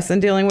with stress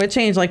and dealing with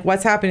change, like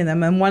what's happening to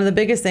them. And one of the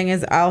biggest thing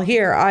is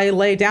I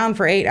lay down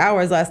for 8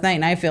 hours last night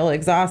and I feel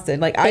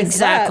exhausted. I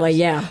slept.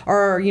 Yeah.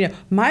 Or,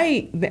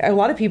 a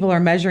lot of people are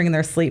measuring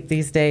their sleep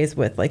these days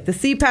with the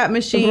CPAP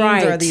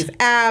machines or these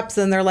apps.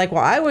 And they're like,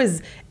 well, I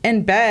was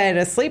in bed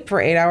asleep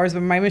for 8 hours, but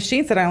my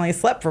machine said I only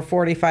slept for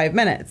 45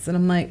 minutes. And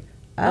I'm like,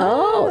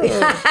 oh.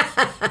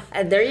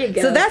 There you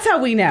go. So that's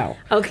how we know.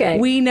 Okay.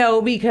 We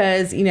know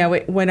because,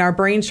 when our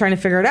brain's trying to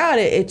figure it out,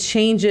 it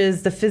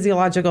changes the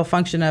physiological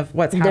function of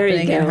what's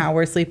happening and how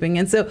we're sleeping.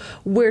 And so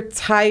we're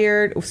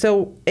tired.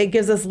 So it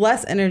gives us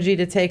less energy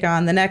to take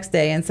on the next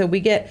day. And so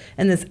we get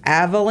in this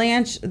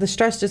avalanche. The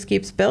stress just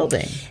keeps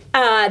building.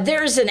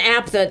 There's an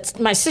app that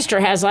my sister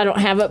has. I don't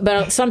have it,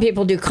 but some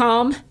people do.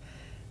 Calm.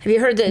 Have you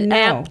heard the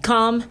app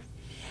Calm?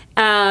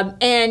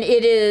 And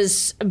it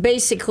is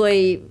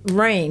basically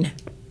rain.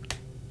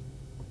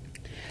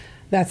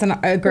 That's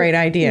a great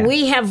idea.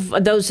 We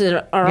have those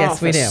at our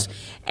office. Yes, we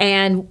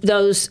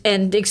do.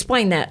 And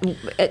explain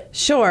that.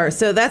 Sure.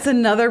 So that's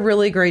another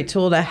really great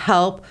tool to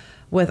help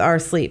with our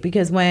sleep,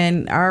 because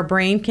when our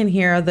brain can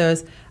hear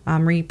those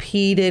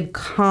repeated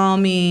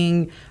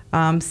calming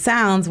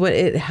sounds,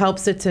 it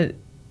helps it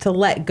to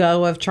let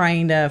go of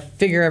trying to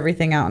figure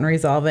everything out and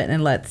resolve it,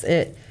 and lets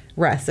it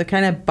rest. It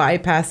kind of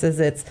bypasses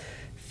its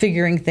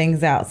figuring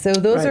things out. So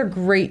those are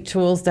great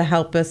tools to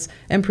help us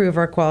improve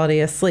our quality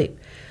of sleep.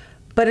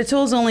 But a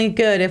tool's only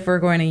good if we're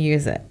going to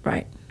use it.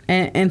 Right.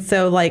 And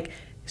so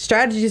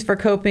strategies for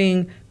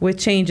coping with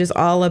change is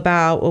all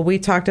about what we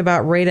talked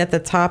about right at the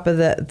top of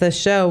the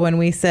show when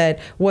we said,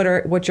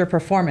 what's your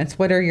performance?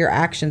 What are your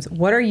actions?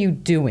 What are you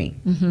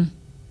doing? Mm-hmm.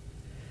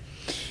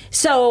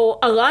 So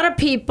a lot of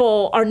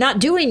people are not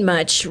doing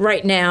much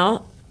right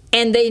now,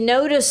 and they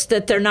notice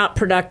that they're not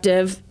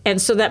productive,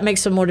 and so that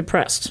makes them more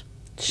depressed.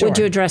 Sure. Would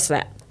you address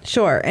that?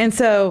 Sure.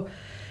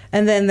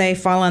 And then they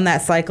fall in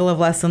that cycle of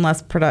less and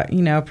less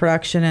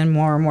production and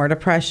more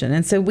depression.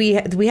 And so we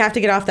have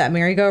to get off that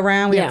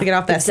merry-go-round. We have to get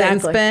off that sit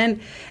and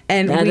spin.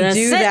 And we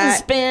do that.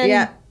 Spin.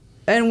 Yeah.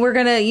 And we're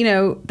going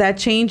to, that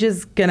change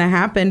is going to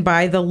happen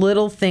by the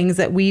little things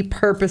that we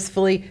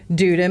purposefully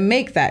do to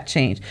make that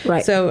change.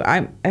 Right. So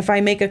if I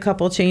make a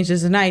couple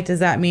changes tonight, does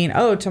that mean,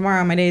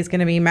 tomorrow my day is going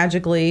to be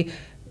magically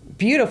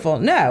beautiful?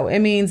 No, it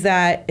means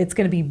that it's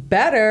going to be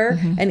better,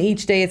 and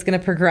each day it's going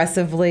to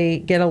progressively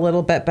get a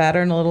little bit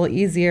better and a little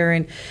easier.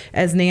 And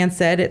as Nan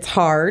said, it's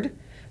hard,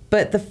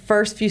 but the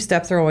first few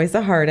steps are always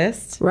the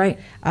hardest. Right.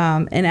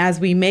 And as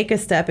we make a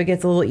step, it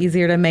gets a little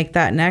easier to make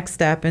that next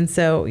step. And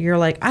so you're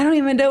like, I don't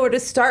even know where to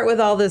start with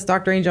all this,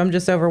 Dr. Angel. I'm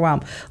just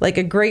overwhelmed. A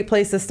great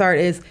place to start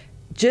is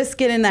just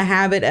get in the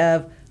habit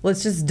of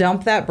Let's just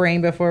dump that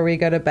brain before we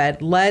go to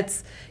bed.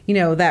 Let's,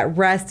 that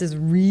rest is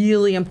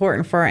really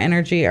important for our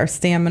energy, our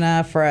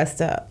stamina, for us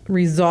to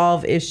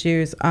resolve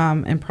issues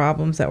and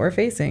problems that we're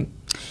facing.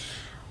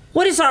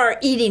 What is our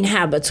eating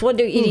habits? What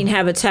do eating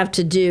habits have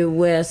to do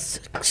with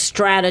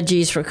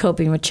strategies for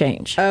coping with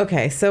change?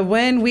 Okay, so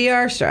when we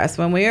are stressed,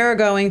 when we are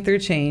going through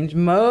change,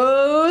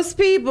 most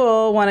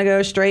people want to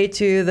go straight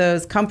to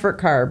those comfort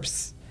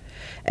carbs.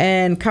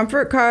 And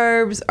comfort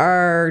carbs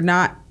are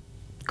not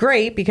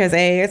great because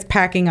it's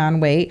packing on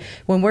weight.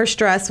 When we're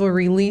stressed, we're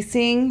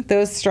releasing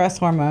those stress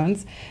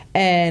hormones,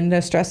 and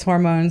those stress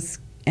hormones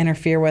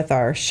interfere with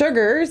our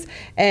sugars,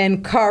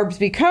 and carbs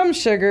become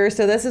sugar.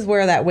 So this is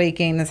where that weight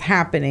gain is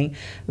happening.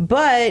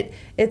 But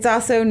it's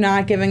also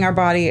not giving our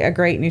body a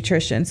great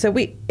nutrition. So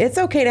it's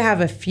okay to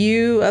have a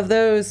few of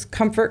those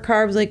comfort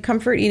carbs, like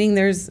comfort eating.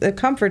 There's a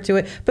comfort to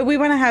it, but we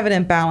want to have it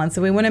in balance.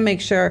 So we want to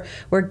make sure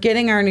we're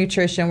getting our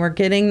nutrition, we're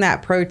getting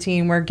that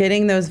protein, we're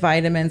getting those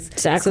vitamins,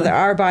 so that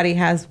our body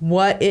has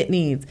what it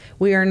needs.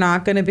 We are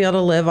not going to be able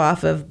to live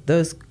off of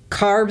those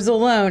carbs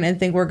alone and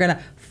think we're going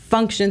to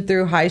function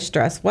through high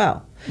stress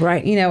well.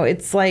 Right.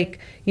 It's like,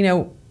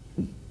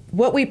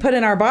 what we put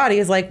in our body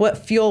is like what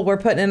fuel we're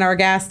putting in our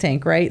gas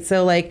tank, right?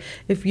 So like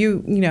if you,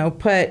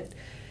 put,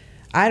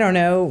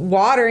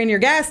 water in your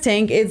gas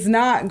tank, it's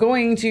not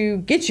going to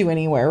get you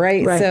anywhere,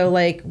 right? So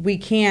like we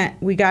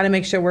got to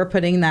make sure we're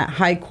putting that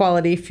high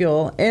quality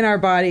fuel in our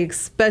body,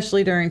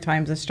 especially during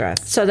times of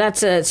stress. So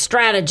that's a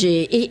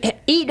strategy.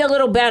 Eat a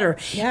little better.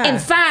 Yeah. In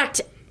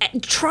fact,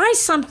 try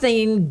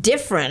something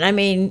different. I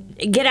mean,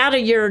 get out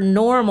of your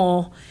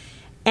normal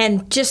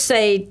and just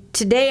say,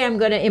 today I'm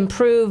going to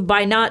improve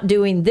by not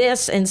doing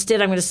this.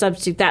 Instead, I'm going to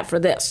substitute that for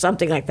this,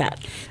 something like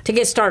that, to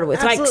get started with.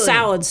 Absolutely. Like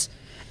salads.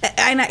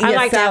 I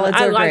like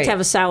to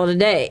have a salad a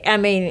day. I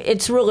mean,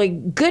 it's really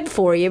good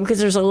for you because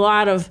there's a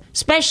lot of,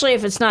 especially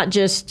if it's not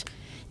just,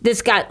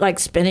 this got like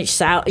spinach,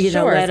 salad,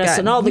 lettuce,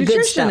 and all the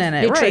good stuff. In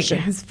it, nutrition.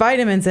 Right. It has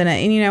vitamins in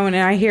it. And, when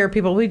I hear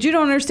people, well, you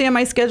don't understand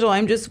my schedule.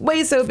 I'm just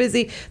way so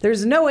busy.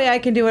 There's no way I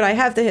can do it. I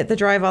have to hit the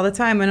drive all the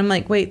time. And I'm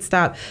like, wait,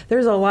 stop.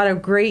 There's a lot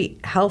of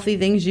great, healthy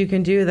things you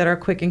can do that are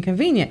quick and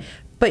convenient.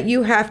 But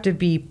you have to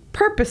be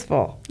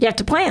purposeful. You have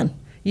to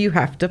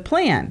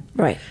plan.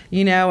 Right.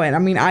 And I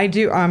mean,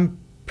 I'm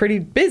pretty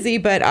busy,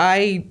 but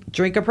I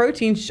drink a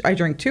protein. I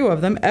drink 2 of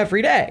them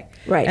every day.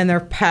 Right. And they're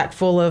packed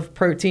full of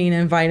protein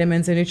and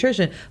vitamins and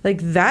nutrition. Like,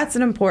 that's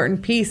an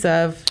important piece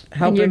of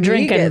helping me get through.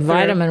 You're drinking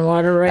vitamin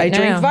water now. I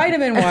drink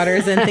vitamin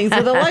waters and things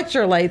with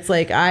electrolytes.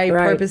 Like, I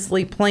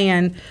purposely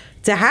plan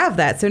to have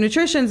that. So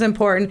nutrition's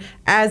important,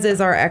 as is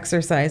our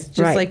exercise,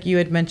 just like you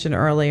had mentioned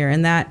earlier.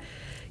 And that,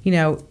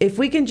 if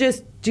we can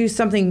just do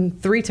something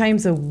 3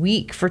 times a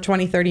week for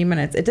 20, 30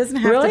 minutes, it doesn't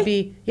have to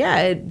be,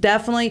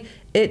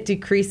 it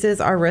decreases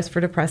our risk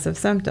for depressive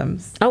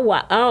symptoms. Oh,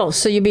 wow. Oh,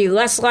 so you'd be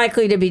less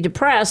likely to be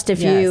depressed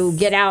if you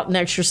get out and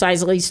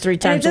exercise at least 3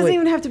 times a week. It doesn't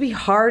even have to be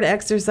hard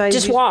exercise.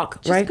 Just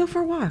walk, right? Just go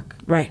for a walk.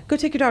 Right. Go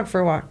take your dog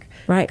for a walk.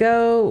 Right.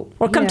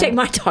 Or come take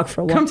my dog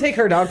for a walk. Come take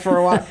her dog for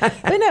a walk.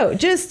 But no,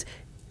 just...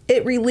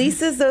 It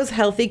releases those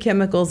healthy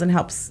chemicals and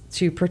helps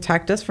to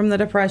protect us from the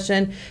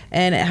depression,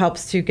 and it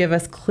helps to give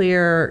us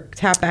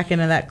tap back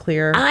into that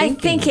clear thinking. I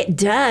think it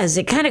does.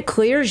 It kind of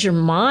clears your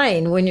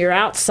mind when you're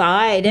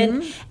outside.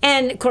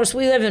 And of course,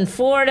 we live in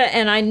Florida,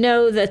 and I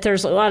know that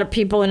there's a lot of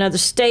people in other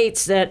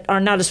states that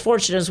are not as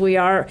fortunate as we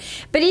are.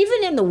 But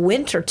even in the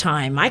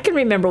wintertime, I can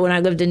remember when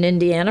I lived in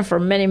Indiana for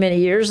many, many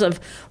years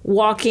of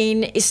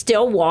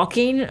still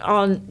walking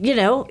on,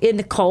 in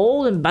the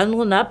cold and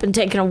bundling up and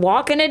taking a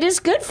walk, and it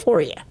is good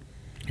for you.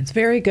 It's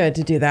very good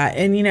to do that.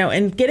 And,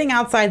 and getting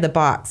outside the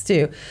box,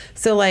 too.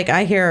 So, like,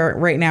 I hear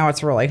right now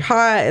it's really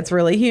hot, it's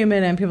really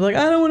humid, and people are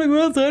like, I don't want to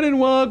go outside and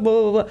walk,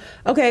 blah, blah, blah.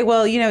 Okay,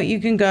 well, you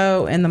can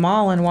go in the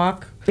mall and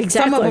walk.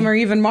 Exactly. Some of them are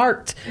even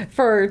marked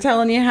for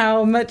telling you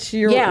how much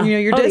your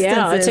distance is.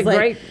 Yeah, it's a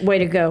great way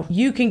to go.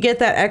 You can get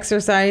that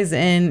exercise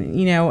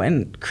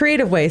in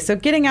creative ways. So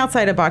getting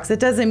outside a box,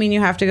 it doesn't mean you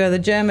have to go to the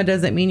gym. It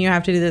doesn't mean you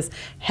have to do this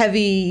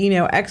heavy,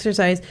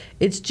 exercise.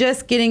 It's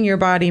just getting your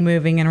body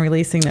moving and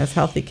releasing those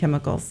healthy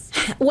chemicals.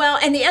 Well,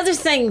 and the other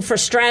thing for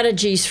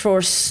strategies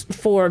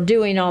for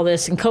doing all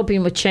this and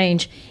coping with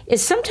change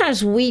is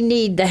sometimes we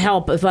need the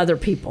help of other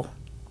people.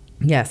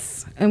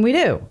 Yes, and we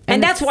do.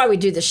 And that's why we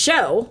do the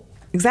show.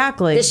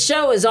 Exactly. This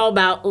show is all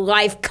about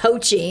life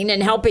coaching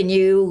and helping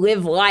you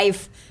live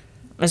life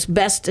as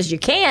best as you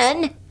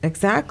can.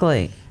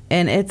 Exactly.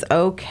 And it's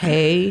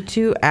okay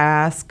to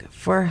ask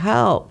for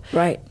help.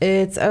 Right.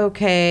 It's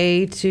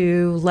okay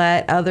to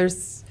let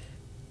others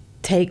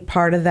take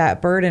part of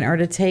that burden, or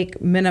to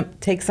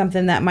take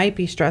something that might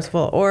be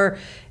stressful, or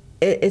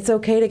it's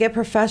okay to get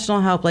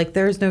professional help. Like,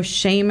 there's no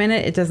shame in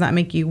it. It does not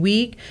make you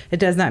weak. It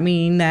does not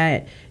mean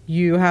that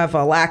you have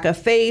a lack of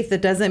faith.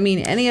 It doesn't mean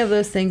any of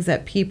those things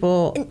that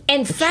people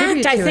In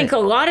fact, I think a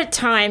lot of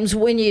times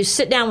when you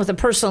sit down with a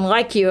person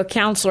like you, a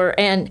counselor,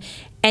 and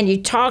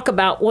you talk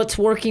about what's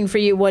working for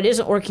you, what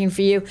isn't working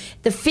for you,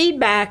 the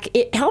feedback,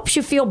 it helps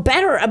you feel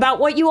better about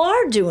what you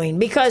are doing,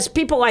 because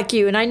people like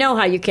you, and I know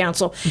how you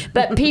counsel,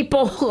 but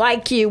people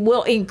like you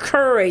will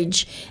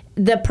encourage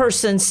the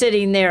person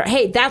sitting there,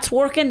 hey, that's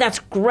working, that's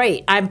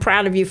great, I'm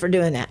proud of you for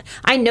doing that.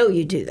 I know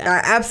you do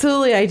that.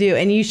 Absolutely, I do.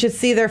 And you should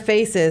see their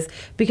faces,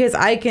 because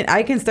I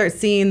can start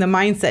seeing the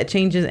mindset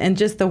changes and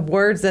just the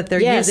words that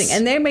they're using.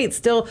 And they may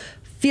still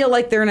feel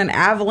like they're in an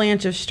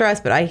avalanche of stress,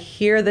 but I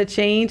hear the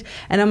change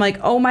and I'm like,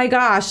 oh my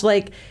gosh,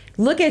 like,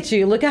 look at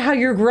you, look at how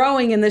you're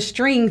growing in the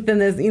strength and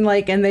this,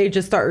 like, and they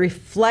just start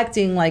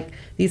reflecting like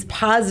these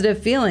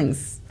positive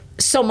feelings.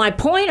 So my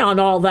point on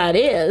all that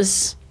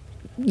is,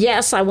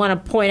 yes, I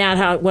want to point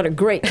out what a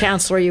great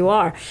counselor you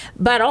are,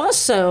 but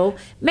also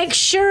make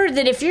sure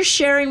that if you're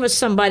sharing with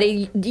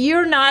somebody,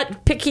 you're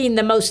not picking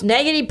the most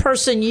negative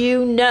person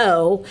you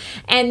know,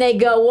 and they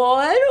go, well,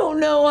 I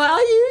don't know how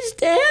you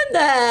stand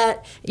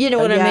that. You know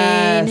what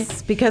I mean?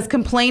 Because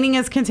complaining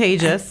is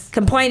contagious.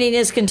 Complaining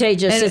is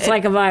contagious. It's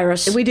like a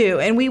virus. We do.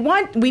 And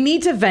we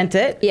need to vent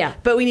it. Yeah.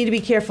 But we need to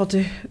be careful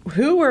to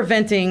who we're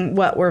venting,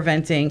 what we're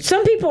venting.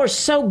 Some people are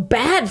so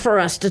bad for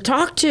us to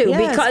talk to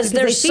because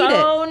they're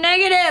so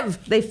negative.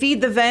 They feed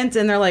the vent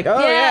and they're like, oh,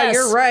 yeah,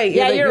 you're right.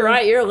 Yeah, you're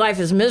right. Your life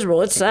is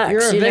miserable. It sucks.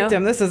 You're a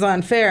victim. This is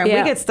unfair. And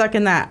we get stuck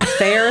in that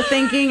fair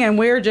thinking, and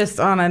we're just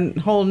on a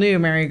whole new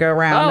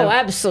merry-go-round. Oh,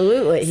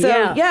 absolutely. So,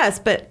 yes,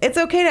 but it's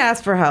okay to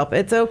ask for help.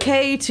 It's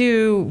okay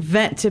to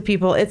vent to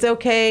people. It's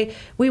okay.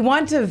 We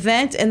want to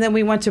vent, and then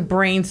we want to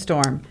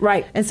brainstorm.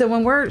 Right. And so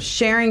when we're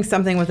sharing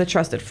something with a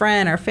trusted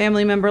friend or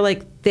family member,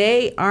 like,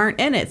 they aren't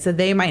in it, so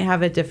they might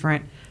have a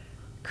different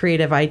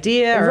creative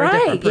idea or a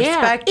different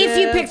perspective. If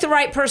you pick the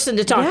right person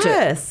to talk to.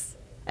 Yes.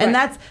 And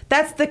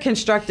that's the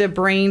constructive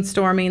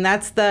brainstorming.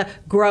 That's the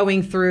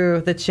growing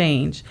through the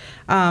change.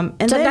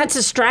 And so that's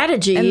a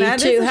strategy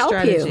to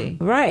help you.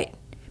 Right.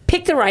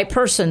 Pick the right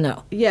person,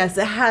 though. Yes,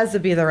 it has to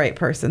be the right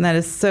person. That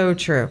is so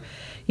true.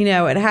 You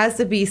know, it has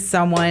to be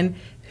someone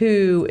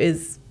who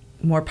is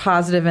more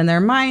positive in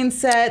their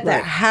mindset,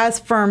 that has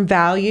firm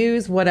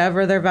values,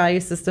 whatever their value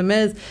system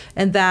is,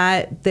 and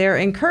that they're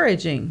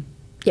encouraging.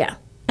 Yeah.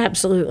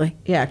 Absolutely.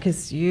 Yeah,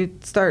 because you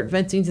start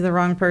venting to the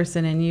wrong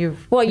person and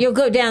you'll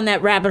go down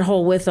that rabbit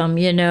hole with them,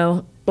 you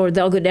know, or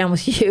they'll go down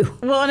with you.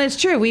 Well, and it's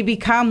true. We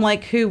become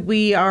like who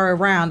we are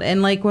around.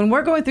 And like when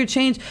we're going through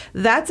change,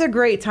 that's a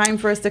great time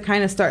for us to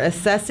kind of start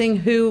assessing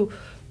who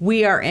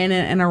we are in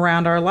and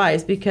around our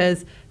lives,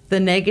 because the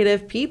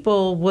negative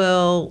people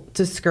will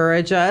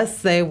discourage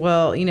us. They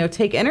will, you know,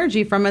 take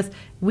energy from us.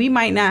 We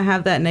might not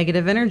have that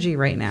negative energy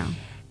right now.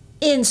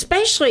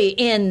 Especially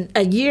in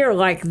a year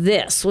like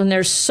this, when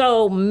there's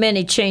so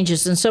many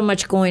changes and so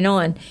much going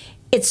on,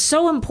 it's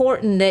so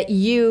important that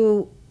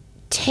you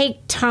take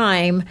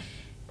time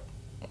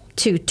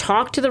to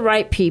talk to the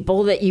right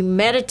people, that you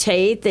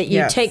meditate, that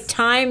you take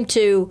time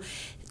to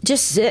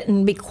just sit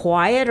and be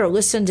quiet or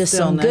listen to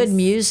some good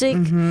music,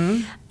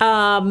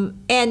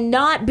 and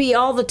not be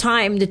all the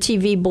time the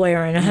TV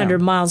blaring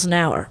 100 miles an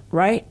hour,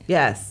 right?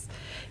 Yes.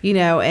 You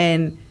know,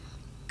 and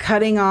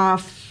cutting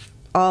off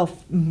all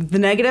the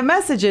negative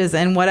messages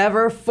in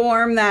whatever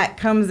form that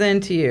comes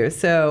into you.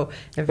 So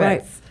if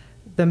it's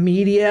the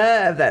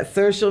media, of that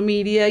social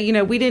media, you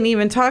know, we didn't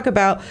even talk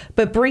about,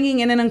 but bringing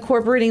in and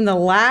incorporating the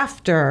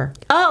laughter.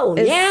 Oh,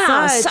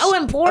 yeah, so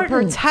important.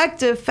 A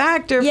protective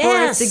factor for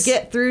us to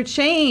get through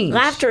change.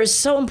 Laughter is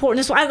so important.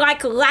 That's why I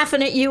like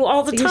laughing at you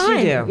all the time. Yes,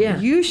 you do. Yeah.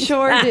 You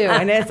sure do,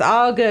 and it's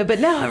all good. But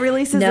no, it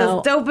releases this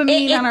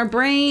dopamine on our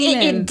brain.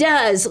 It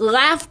does.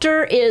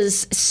 Laughter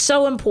is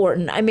so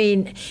important. I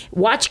mean,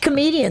 watch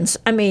comedians.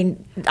 I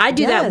mean, I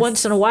do that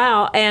once in a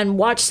while, and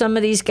watch some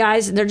of these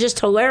guys, and they're just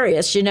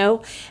hilarious, you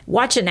know.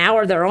 Watch an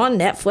hour, they're on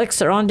Netflix,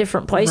 they're on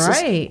different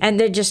places, and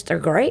they're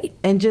great.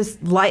 And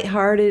just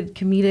lighthearted,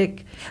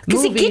 comedic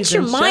because it gets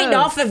your mind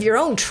off of your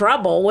own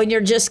trouble when you're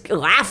just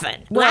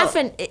laughing.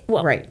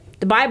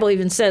 The Bible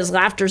even says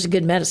laughter is a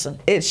good medicine.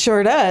 It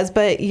sure does,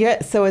 but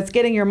so it's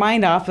getting your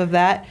mind off of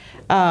that.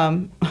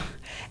 And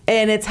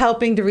it's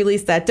helping to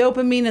release that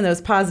dopamine and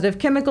those positive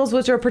chemicals,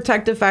 which are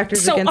protective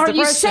factors against depression.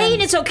 So are you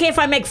saying it's okay if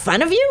I make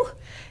fun of you?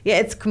 Yeah,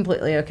 it's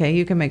completely okay.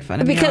 You can make fun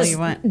of me all you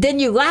want. Then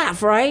you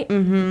laugh, right?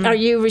 Mm-hmm. Are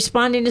you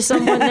responding to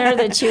someone there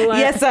that you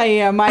Yes, I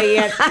am. My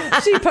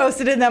aunt, she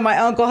posted in that my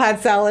uncle had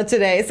salad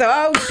today.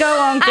 So,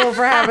 go uncle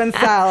for having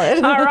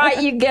salad. All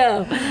right, you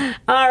go.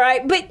 All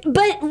right.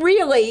 But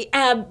really,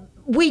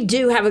 we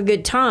do have a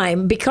good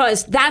time,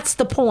 because that's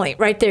the point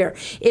right there,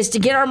 is to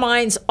get our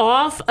minds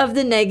off of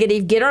the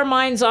negative, get our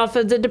minds off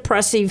of the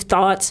depressive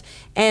thoughts,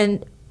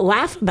 and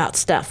laugh about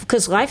stuff,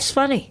 because life's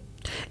funny.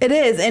 It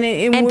is,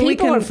 and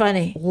people are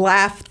funny.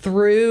 Laugh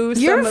through.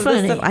 You're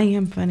funny. Stuff. I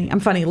am funny. I'm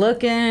funny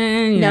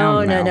looking.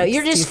 No.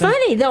 You're just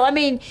funny, though. I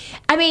mean,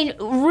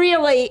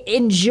 really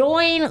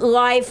enjoying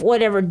life,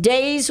 whatever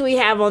days we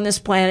have on this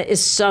planet,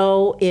 is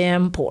so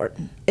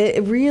important.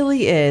 It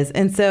really is.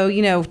 And so,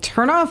 you know,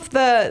 turn off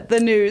the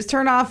news,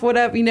 turn off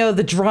whatever, you know,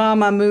 the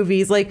drama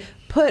movies. Like,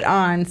 put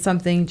on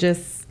something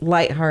just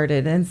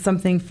lighthearted and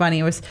something funny.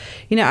 It was,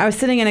 you know, I was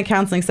sitting in a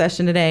counseling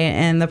session today,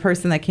 and the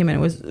person that came in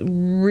was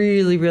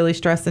really, really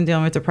stressed and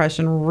dealing with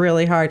depression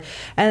really hard.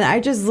 And I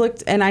just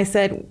looked and I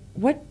said,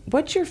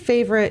 what's your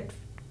favorite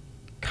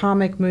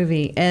comic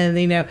movie, and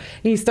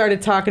he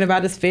started talking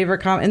about his favorite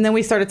comic, and then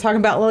we started talking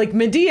about like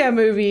Medea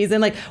movies,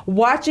 and like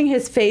watching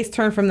his face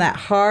turn from that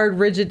hard,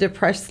 rigid,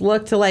 depressed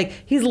look to like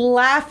he's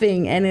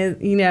laughing, and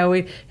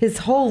his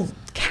whole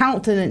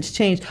countenance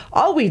changed.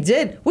 All we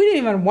didn't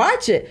even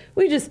watch it,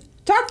 we just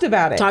talked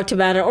about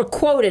it or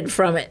quoted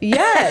from it.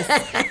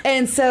 Yes.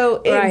 And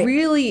so it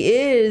really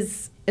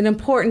is an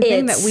important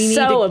thing that we need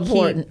to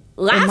keep.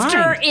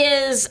 Laughter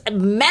is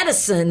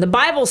medicine. The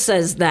Bible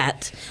says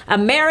that. A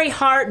merry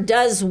heart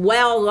does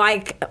well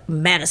like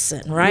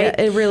medicine, right?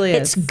 Yeah, it really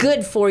is. It's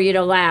good for you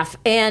to laugh.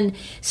 And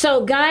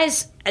so,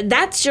 guys,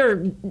 that's your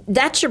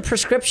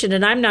prescription,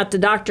 and I'm not the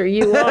doctor,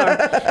 you are.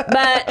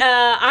 But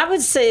I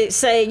would say,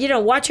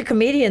 watch a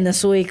comedian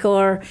this week,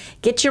 or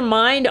get your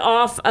mind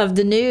off of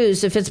the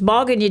news. If it's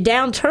bogging you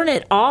down, turn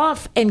it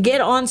off and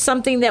get on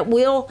something that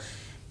will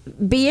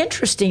be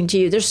interesting to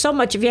you. There's so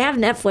much. If you have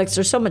Netflix,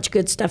 there's so much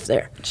good stuff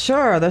there.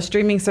 Sure. The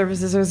streaming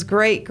services, there's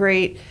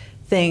great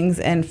things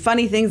and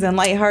funny things and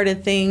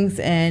lighthearted things,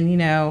 and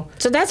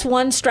So that's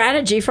one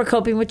strategy for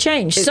coping with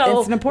change. It's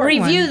an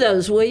important review one.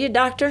 Those, will you,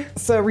 Doctor?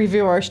 So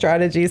review our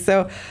strategies.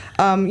 So,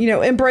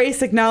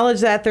 embrace,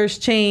 acknowledge that there's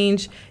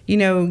change.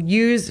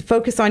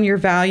 Focus on your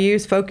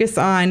values. Focus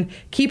on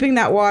keeping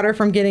that water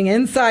from getting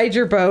inside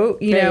your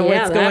boat.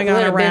 What's going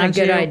on around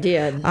you. Been a good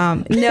idea.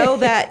 Know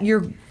that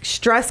your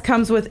stress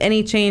comes with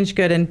any change,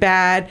 good and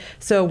bad.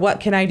 So what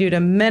can I do to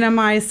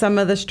minimize some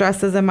of the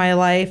stresses in my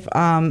life?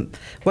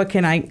 What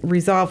can I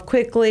resolve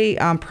quickly?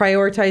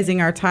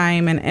 Prioritizing our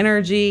time and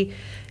energy,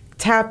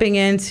 tapping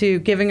into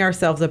giving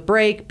ourselves a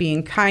break,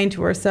 being kind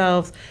to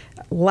ourselves,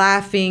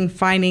 laughing,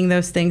 finding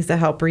those things to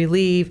help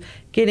relieve,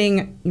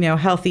 getting,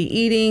 healthy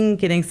eating,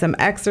 getting some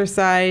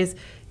exercise,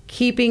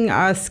 keeping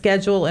a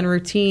schedule and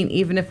routine,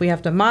 even if we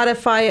have to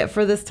modify it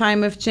for this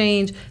time of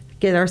change.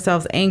 Get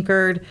ourselves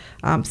anchored,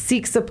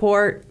 seek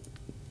support,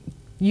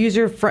 use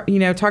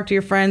talk to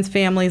your friends,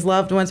 families,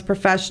 loved ones,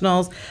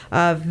 professionals,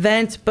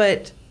 vent,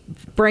 but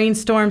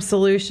brainstorm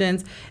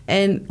solutions,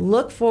 and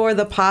look for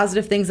the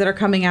positive things that are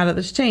coming out of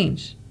this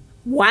change.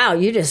 Wow,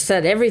 you just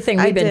said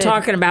everything we've been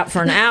talking about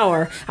for an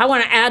hour. I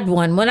want to add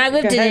one. When I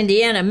lived in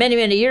Indiana many,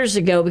 many years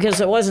ago, because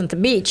it wasn't the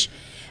beach,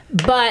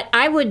 but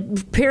I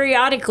would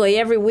periodically,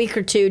 every week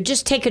or two,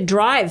 just take a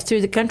drive through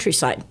the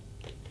countryside.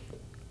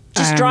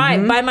 Just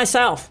drive by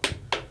myself.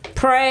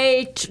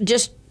 Pray,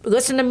 just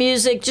listen to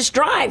music, just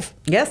drive.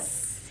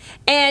 Yes.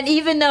 And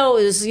even though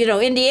it was,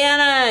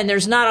 Indiana and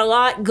there's not a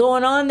lot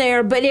going on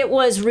there, but it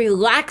was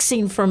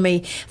relaxing for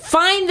me.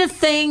 Find the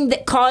thing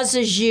that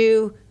causes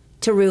you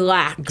to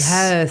relax.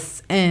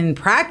 Yes, and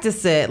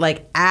practice it.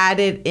 Like, add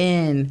it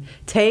in.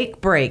 Take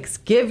breaks.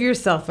 Give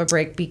yourself a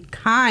break. Be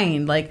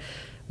kind. Like,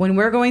 when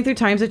we're going through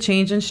times of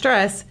change and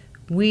stress,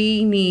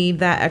 we need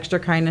that extra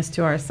kindness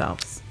to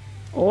ourselves.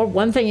 Or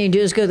one thing you can do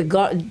is go to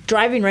the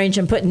driving range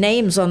and put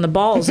names on the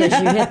balls as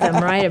you hit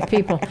them, right, of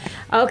people.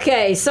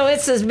 Okay, so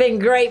it has been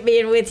great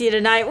being with you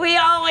tonight. We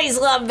always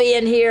love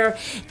being here.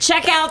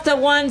 Check out the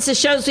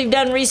shows we've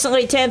done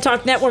recently,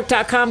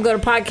 TanTalkNetwork.com. Go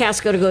to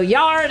podcast, go to Go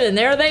Yard, and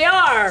there they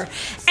are.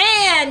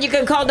 And you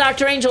can call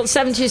Dr. Angel at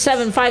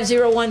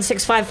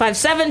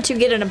 727-501-6557 to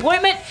get an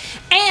appointment.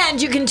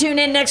 And you can tune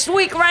in next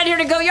week right here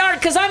to Go Yard,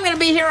 because I'm going to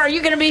be here. Are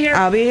you going to be here?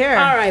 I'll be here.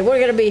 All right, we're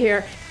going to be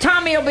here.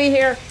 Tommy will be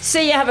here.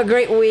 See you. Have a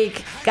great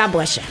week. God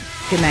bless you.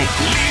 Good night.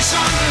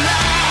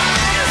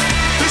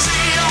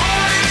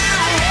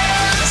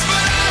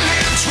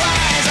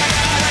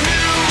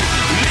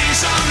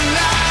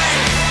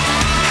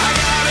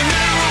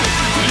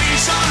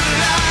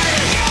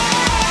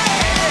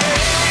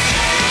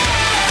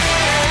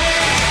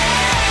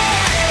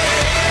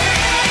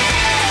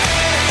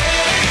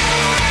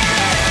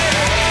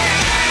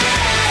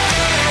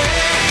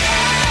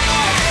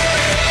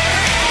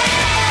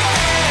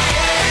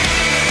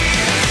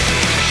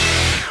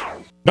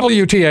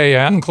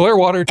 WTAN,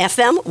 Clearwater.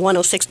 FM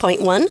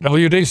 106.1.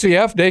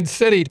 WDCF, Dade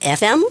City.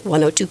 FM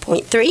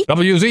 102.3.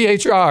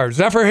 WZHR,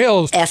 Zephyr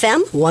Hills.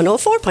 FM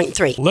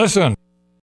 104.3. Listen.